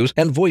radio interviews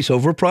and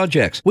voiceover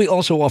projects. We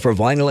also offer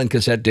vinyl and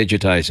cassette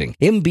digitizing.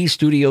 MB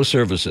Studio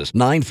Services,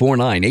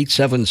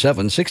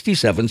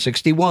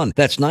 949-877-6761.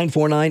 That's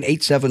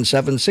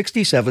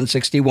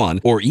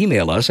 949-877-6761. Or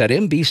email us at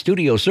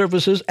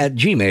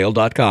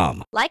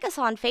mbstudioservices@gmail.com. Like us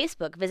on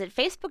Facebook. Visit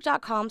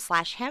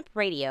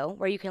facebook.com/hempradio,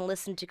 where you can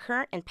listen to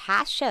current and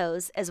past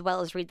shows, as well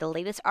as read the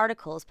latest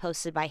articles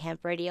posted by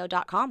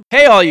hempradio.com.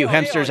 Hey, all you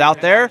hempsters out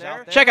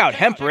there. Check out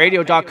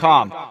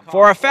hempradio.com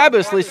for our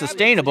fabulously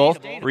sustainable,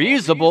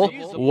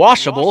 reusable,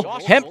 washable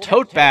hemp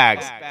tote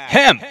bags.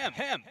 Hemp.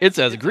 It's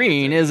as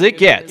green as it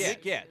gets.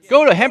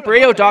 Go to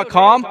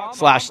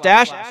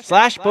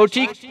hempradio.com/stash/boutique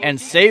and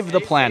save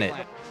the planet.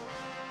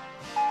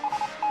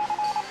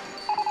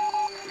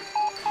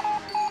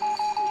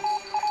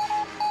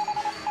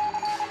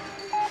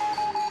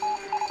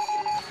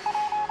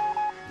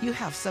 You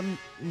have some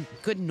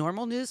good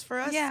normal news for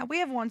us? Yeah, we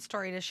have one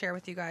story to share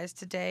with you guys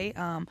today.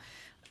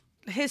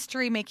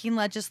 History-making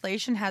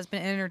legislation has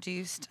been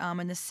introduced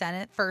in the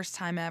Senate, first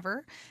time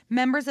ever.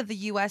 Members of the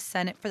U.S.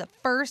 Senate, for the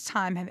first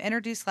time, have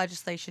introduced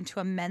legislation to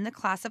amend the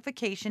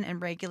classification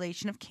and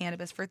regulation of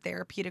cannabis for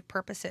therapeutic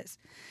purposes.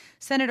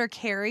 Senator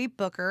Cory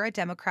Booker, a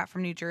Democrat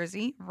from New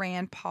Jersey,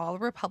 Rand Paul, a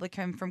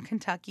Republican from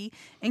Kentucky,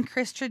 and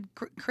Kristen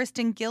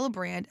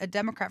Gillibrand, a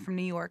Democrat from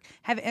New York,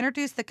 have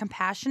introduced the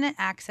Compassionate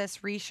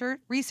Access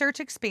Research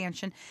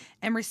Expansion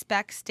and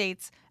Respect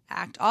States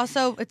Act.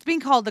 Also, it's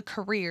being called the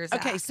Careers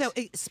Act. Okay, so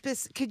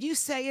could you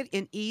say it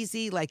in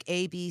easy, like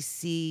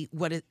ABC,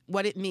 what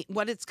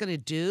it's going to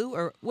do,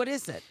 or what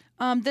is it?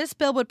 This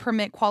bill would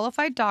permit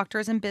qualified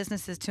doctors and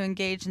businesses to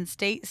engage in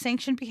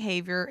state-sanctioned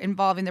behavior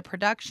involving the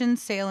production,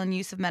 sale, and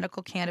use of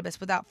medical cannabis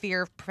without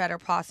fear of federal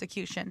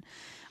prosecution.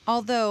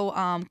 Although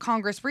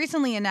Congress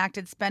recently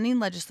enacted spending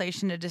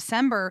legislation in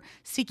December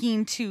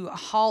seeking to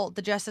halt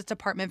the Justice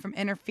Department from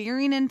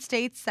interfering in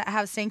states that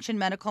have sanctioned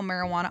medical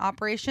marijuana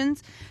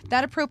operations,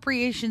 that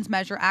appropriations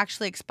measure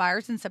actually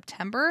expires in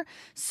September.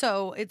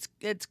 So it's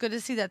good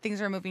to see that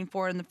things are moving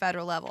forward in the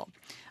federal level.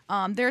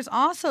 There's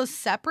also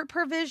separate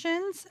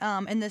provisions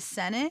in the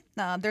Senate.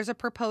 There's a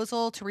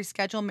proposal to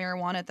reschedule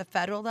marijuana at the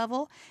federal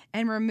level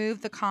and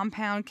remove the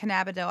compound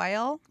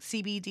cannabidiol,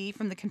 CBD,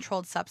 from the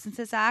Controlled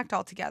Substances Act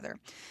altogether.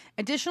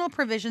 Additional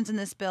provisions in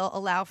this bill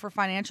allow for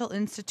financial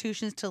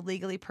institutions to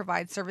legally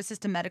provide services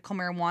to medical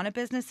marijuana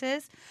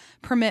businesses,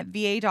 permit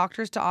VA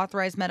doctors to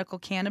authorize medical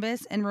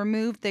cannabis, and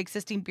remove the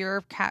existing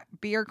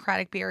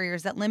bureaucratic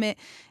barriers that limit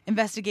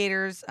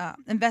investigations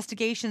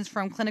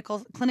from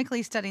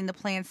clinically studying the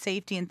plant's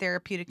safety and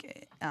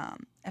therapeutic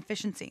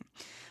efficiency.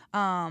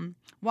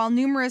 While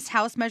numerous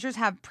House measures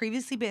have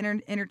previously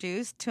been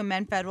introduced to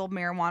amend federal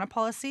marijuana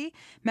policy,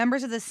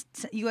 members of the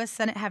U.S.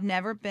 Senate have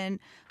never been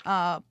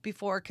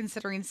before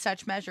considering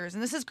such measures.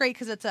 And this is great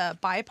because it's a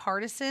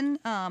bipartisan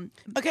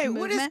Okay, movement.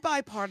 what does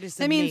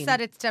bipartisan That means mean?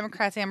 that it's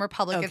Democrats and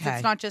Republicans. Okay.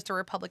 It's not just a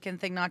Republican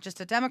thing, not just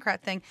a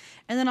Democrat thing.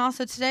 And then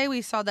also today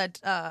we saw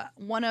that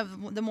one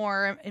of the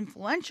more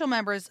influential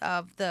members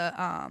of the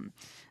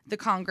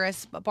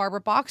Congress,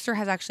 Barbara Boxer,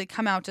 has actually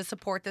come out to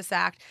support this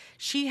act.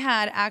 She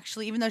had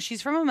actually, even though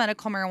she's from a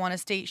medical marijuana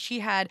state, she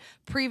had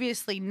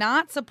previously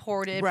not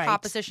supported Right,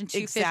 Proposition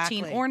 215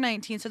 exactly. or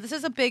 19. So this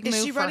is a big move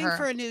Is she for running her.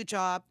 for a new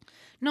job?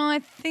 No, I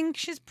think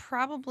she'll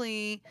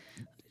probably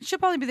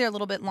be there a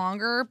little bit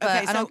longer, but Okay,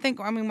 I so don't think.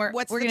 I mean, we're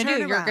what's going the to do.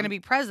 You're turnaround? going to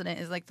be president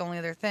is like the only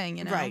other thing,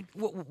 you know. Right.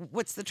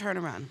 What's the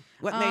turnaround?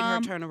 What made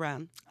her turn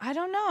around? I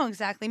don't know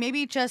exactly.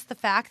 Maybe just the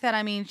fact that,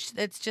 I mean,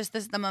 it's just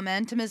the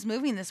momentum is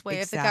moving this way.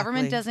 If the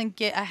government Exactly. doesn't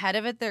get ahead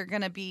of it, they're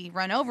going to be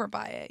run over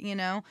by it, you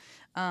know.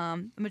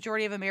 The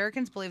majority of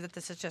Americans believe that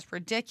this is just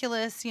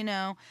ridiculous, you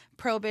know.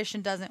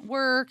 Prohibition doesn't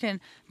work,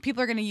 and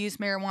people are going to use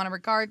marijuana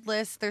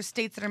regardless. There's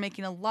states that are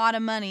making a lot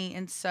of money,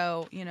 and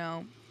so, you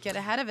know, get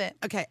ahead of it.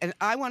 Okay, and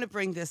I want to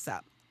bring this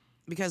up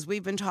because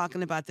we've been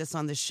talking about this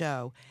on the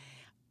show.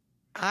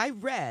 I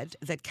read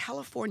that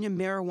California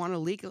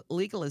marijuana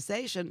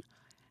legalization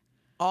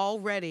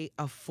already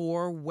a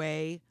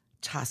 4-way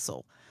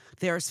tussle.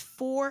 There's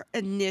 4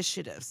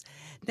 initiatives.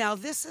 Now,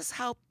 this is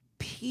how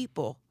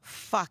people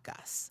fuck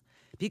us.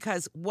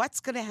 Because what's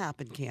going to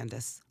happen,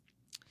 Candace?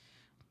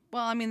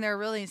 Well, I mean, they're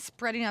really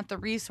spreading out the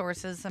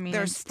resources. I mean,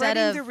 They're instead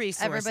spreading of the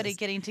resources. everybody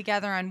getting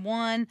together on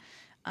one,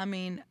 I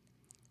mean,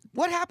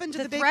 what happened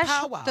to the big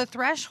powwow? The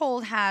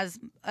threshold has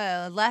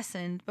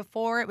lessened.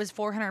 Before, it was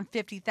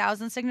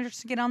 450,000 signatures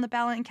to get on the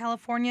ballot in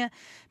California.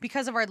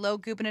 Because of our low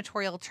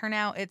gubernatorial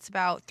turnout, it's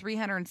about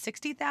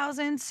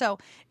 360,000. So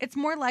it's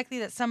more likely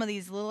that some of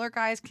these littler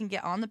guys can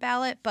get on the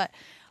ballot, but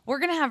we're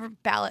going to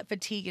have ballot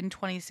fatigue in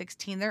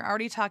 2016. They're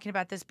already talking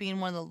about this being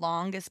one of the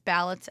longest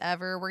ballots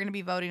ever. We're going to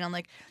be voting on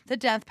like the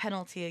death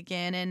penalty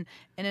again and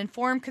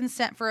informed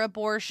consent for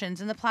abortions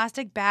and the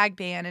plastic bag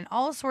ban and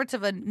all sorts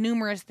of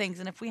numerous things.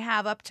 And if we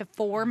have up to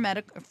 4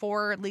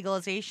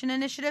 legalization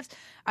initiatives,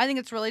 I think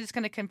it's really just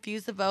going to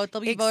confuse the vote.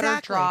 There'll be voter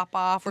drop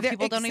off where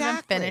people don't even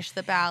finish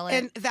the ballot.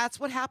 And that's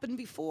what happened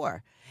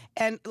before.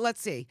 And let's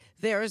see,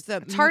 there's the...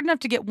 It's hard enough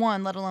to get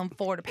 1, let alone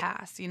 4 to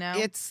pass, you know?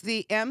 It's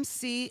the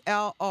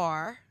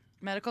MCLR.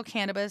 Medical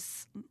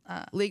cannabis...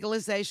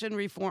 legalization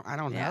reform. I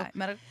don't know. Yeah,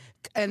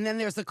 and then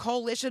there's the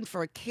Coalition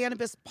for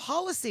Cannabis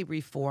Policy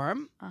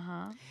Reform.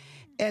 Uh-huh.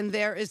 And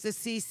there is the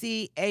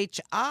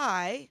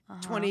CCHI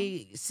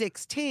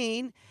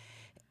 2016.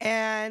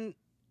 And...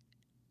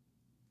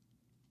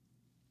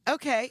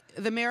 Okay,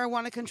 the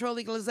Marijuana Control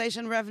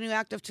Legalization Revenue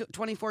Act of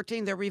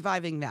 2014, they're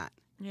reviving that.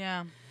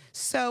 Yeah.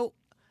 So...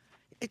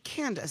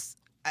 Candace,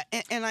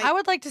 and I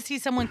would like to see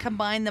someone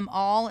combine them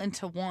all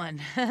into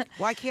one.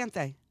 Why can't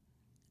they?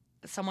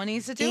 Someone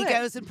needs to do it.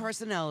 Egos and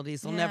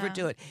personalities will never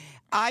do it.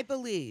 I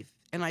believe,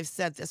 and I've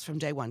said this from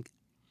day one,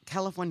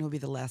 California will be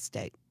the last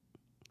state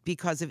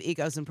because of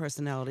egos and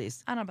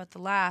personalities. I don't know about the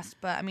last,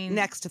 but I mean...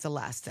 Next to the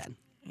last, then.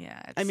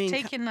 Yeah, it's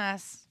taken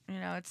us,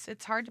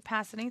 it's hard to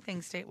pass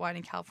anything statewide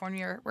in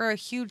California. We're a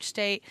huge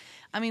state.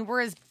 I mean,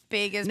 we're as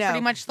big as pretty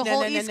much the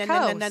whole East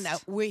Coast. No.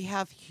 We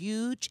have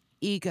huge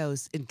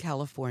egos in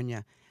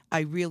California. I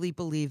really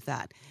believe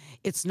that.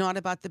 It's not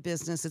about the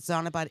business. It's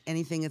not about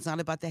anything. It's not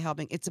about the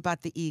helping. It's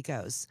about the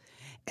egos.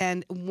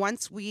 And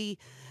once we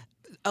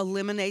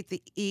eliminate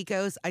the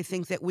egos, I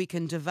think that we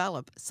can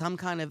develop some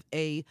kind of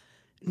a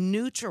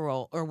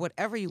neutral or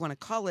whatever you want to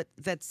call it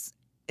that's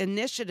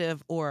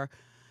initiative or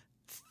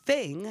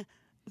thing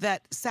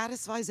that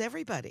satisfies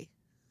everybody.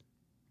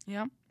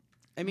 Yeah.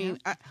 I mean,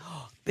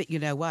 but you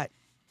know what?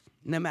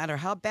 No matter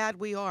how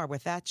bad we are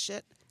with that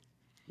shit,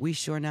 we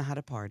sure know how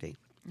to party.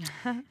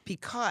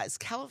 Because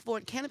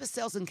cannabis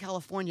sales in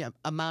California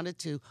amounted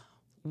to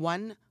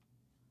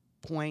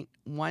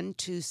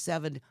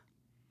 $1.127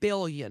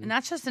 billion. And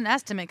that's just an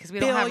estimate because we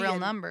don't have real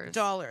numbers.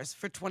 Dollars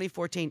for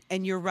 2014.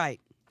 And you're right.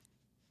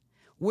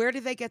 Where do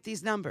they get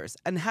these numbers,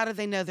 and how do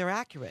they know they're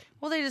accurate?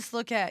 Well, they just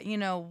look at,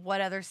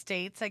 what other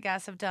states, I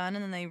guess, have done,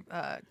 and then they,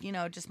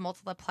 just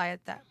multiply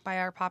it by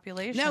our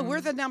population. No, we're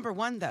the number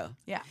one, though.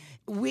 Yeah.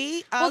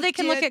 They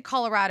can look at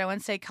Colorado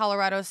and say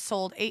Colorado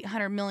sold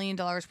 $800 million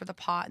worth of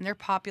pot, and their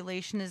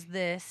population is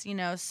this,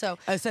 so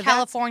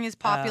California's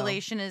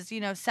population is,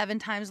 7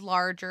 times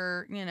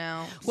larger,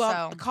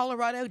 Well,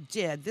 Colorado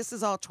did. This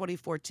is all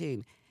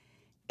 2014.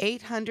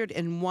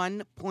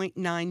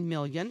 $801.9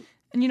 million.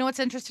 And you know what's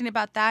interesting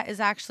about that is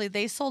actually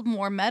they sold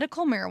more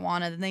medical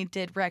marijuana than they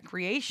did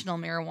recreational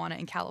marijuana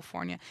in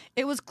California.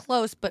 It was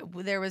close, but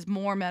there was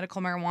more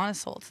medical marijuana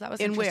sold. So that was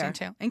interesting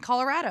too. In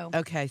Colorado.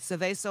 Okay, so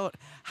they sold.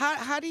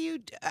 How do you?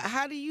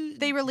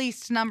 They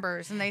released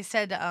numbers and they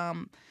said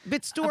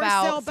but stores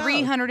about sell both.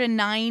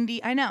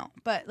 390. I know,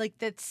 but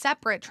that's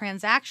separate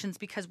transactions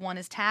because one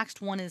is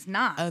taxed, one is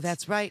not. Oh,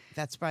 that's right.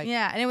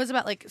 Yeah, and it was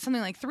about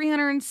something like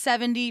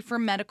 370 for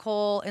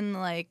medical and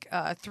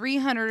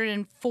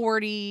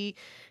 340.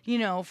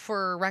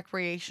 For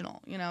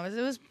recreational,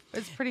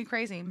 it's pretty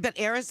crazy. But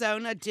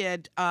Arizona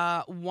did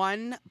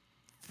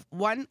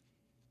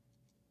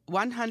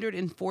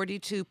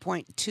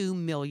 142.2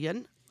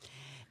 million,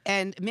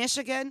 and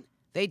Michigan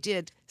they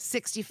did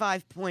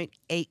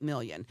 65.8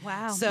 million.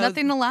 Wow, so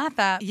nothing to laugh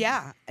at.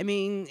 Yeah, I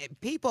mean,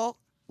 people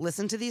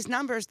listen to these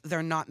numbers;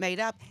 they're not made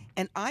up,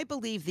 and I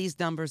believe these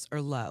numbers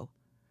are low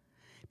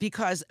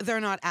because they're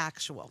not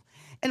actual.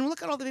 And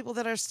look at all the people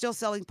that are still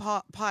selling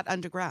pot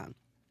underground.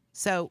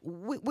 So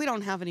we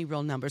don't have any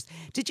real numbers.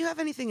 Did you have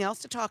anything else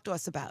to talk to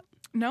us about?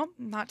 No,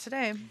 not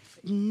today.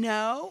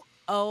 No?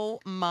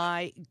 Oh,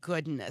 my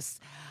goodness.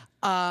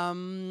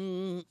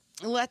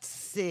 Let's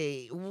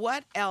see.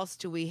 What else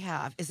do we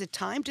have? Is it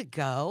time to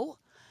go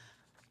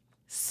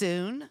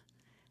soon?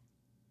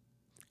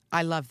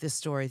 I love this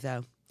story,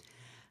 though.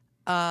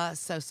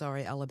 So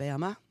sorry,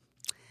 Alabama.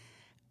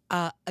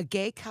 A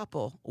gay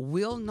couple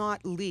will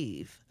not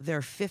leave their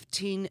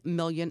 $15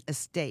 million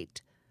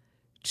estate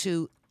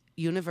to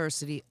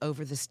university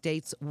over the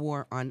state's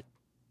war on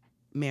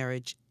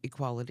marriage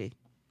equality.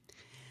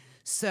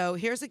 So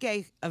here's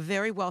a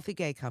very wealthy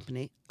gay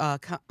couple,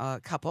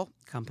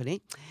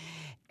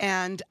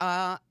 and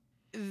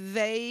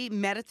they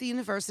met at the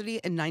university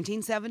in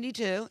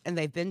 1972, and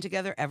they've been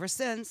together ever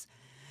since.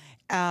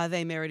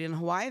 They married in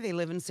Hawaii. They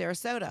live in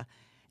Sarasota.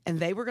 And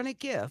they were going to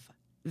give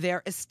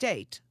their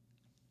estate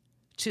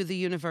to the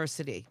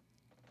university.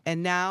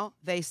 And now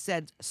they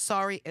said,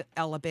 sorry,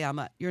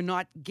 Alabama, we're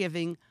not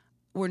giving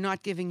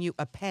you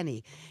a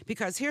penny.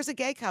 Because here's a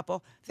gay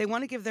couple. They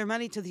want to give their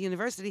money to the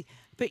university,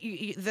 but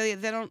they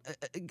don't.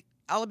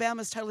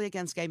 Alabama's totally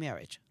against gay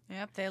marriage.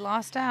 Yep, they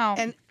lost out.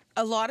 And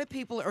a lot of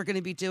people are going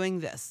to be doing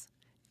this.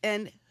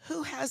 And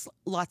who has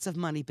lots of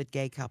money but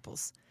gay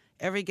couples?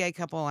 Every gay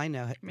couple I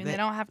know. I mean, they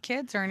don't have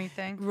kids or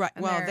anything. Right.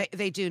 Well,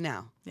 they do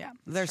now. Yeah.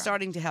 They're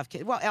starting to have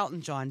kids. Well,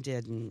 Elton John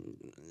did, and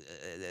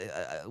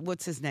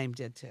what's his name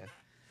did too.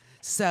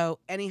 So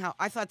anyhow,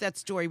 I thought that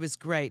story was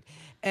great.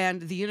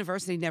 And the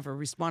university never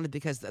responded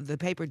because the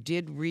paper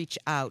did reach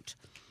out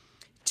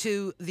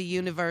to the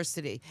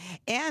university.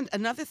 And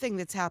another thing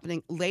that's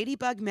happening,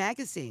 Ladybug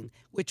Magazine,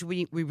 which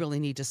we really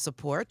need to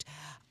support,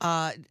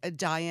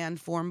 Diane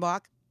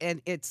Formbach,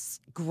 and it's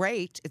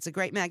great. It's a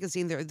great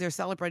magazine. They're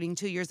celebrating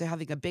 2 years. They're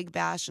having a big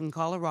bash in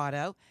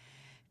Colorado,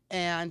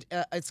 and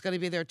it's going to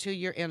be their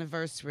 2-year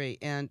anniversary.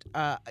 And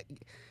I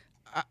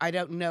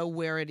don't know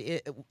where it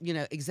is,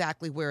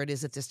 exactly where it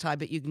is at this time,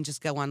 but you can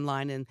just go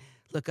online and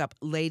look up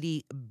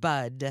Lady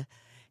Bud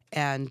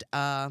and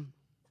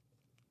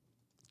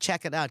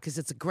check it out because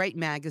it's a great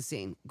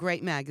magazine.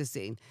 Great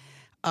magazine.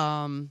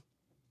 I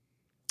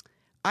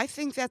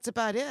think that's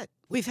about it.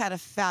 We've had a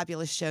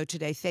fabulous show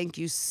today. Thank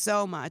you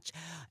so much.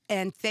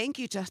 And thank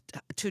you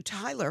to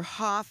Tyler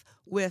Hoff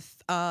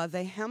with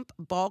the Hemp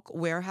Bulk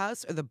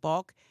Warehouse or the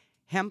Bulk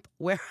Hemp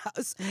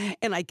Warehouse.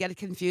 And I get it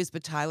confused,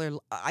 but Tyler,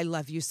 I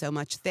love you so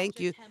much.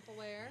 Thank you. Hemp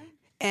Aware.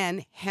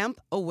 And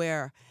Hemp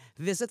Aware.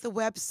 Visit the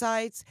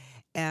websites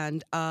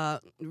and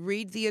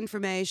read the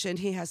information.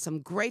 He has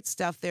some great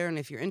stuff there. And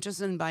if you're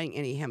interested in buying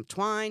any hemp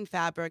twine,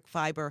 fabric,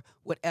 fiber,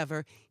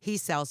 whatever, he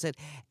sells it.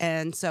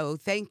 And so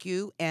thank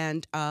you.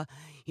 And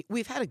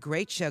we've had a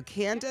great show.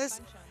 Candace,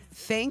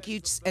 thank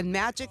you. And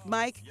Magic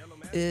Mike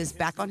is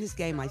back on his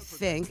game, I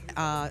think.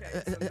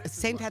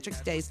 St. Patrick's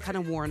Day is kind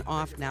of worn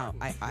off now,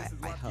 I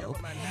hope.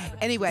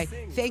 Anyway,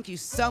 thank you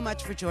so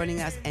much for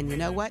joining us. And you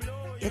know what?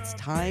 It's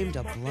time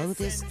to blow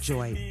this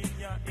joint.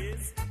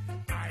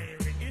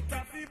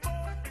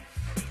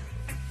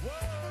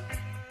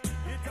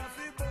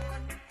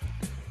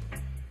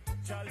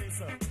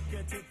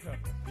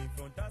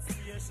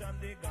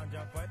 The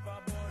ganja pipe a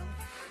bun.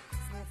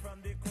 Smoke from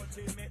the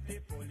country make the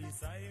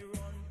police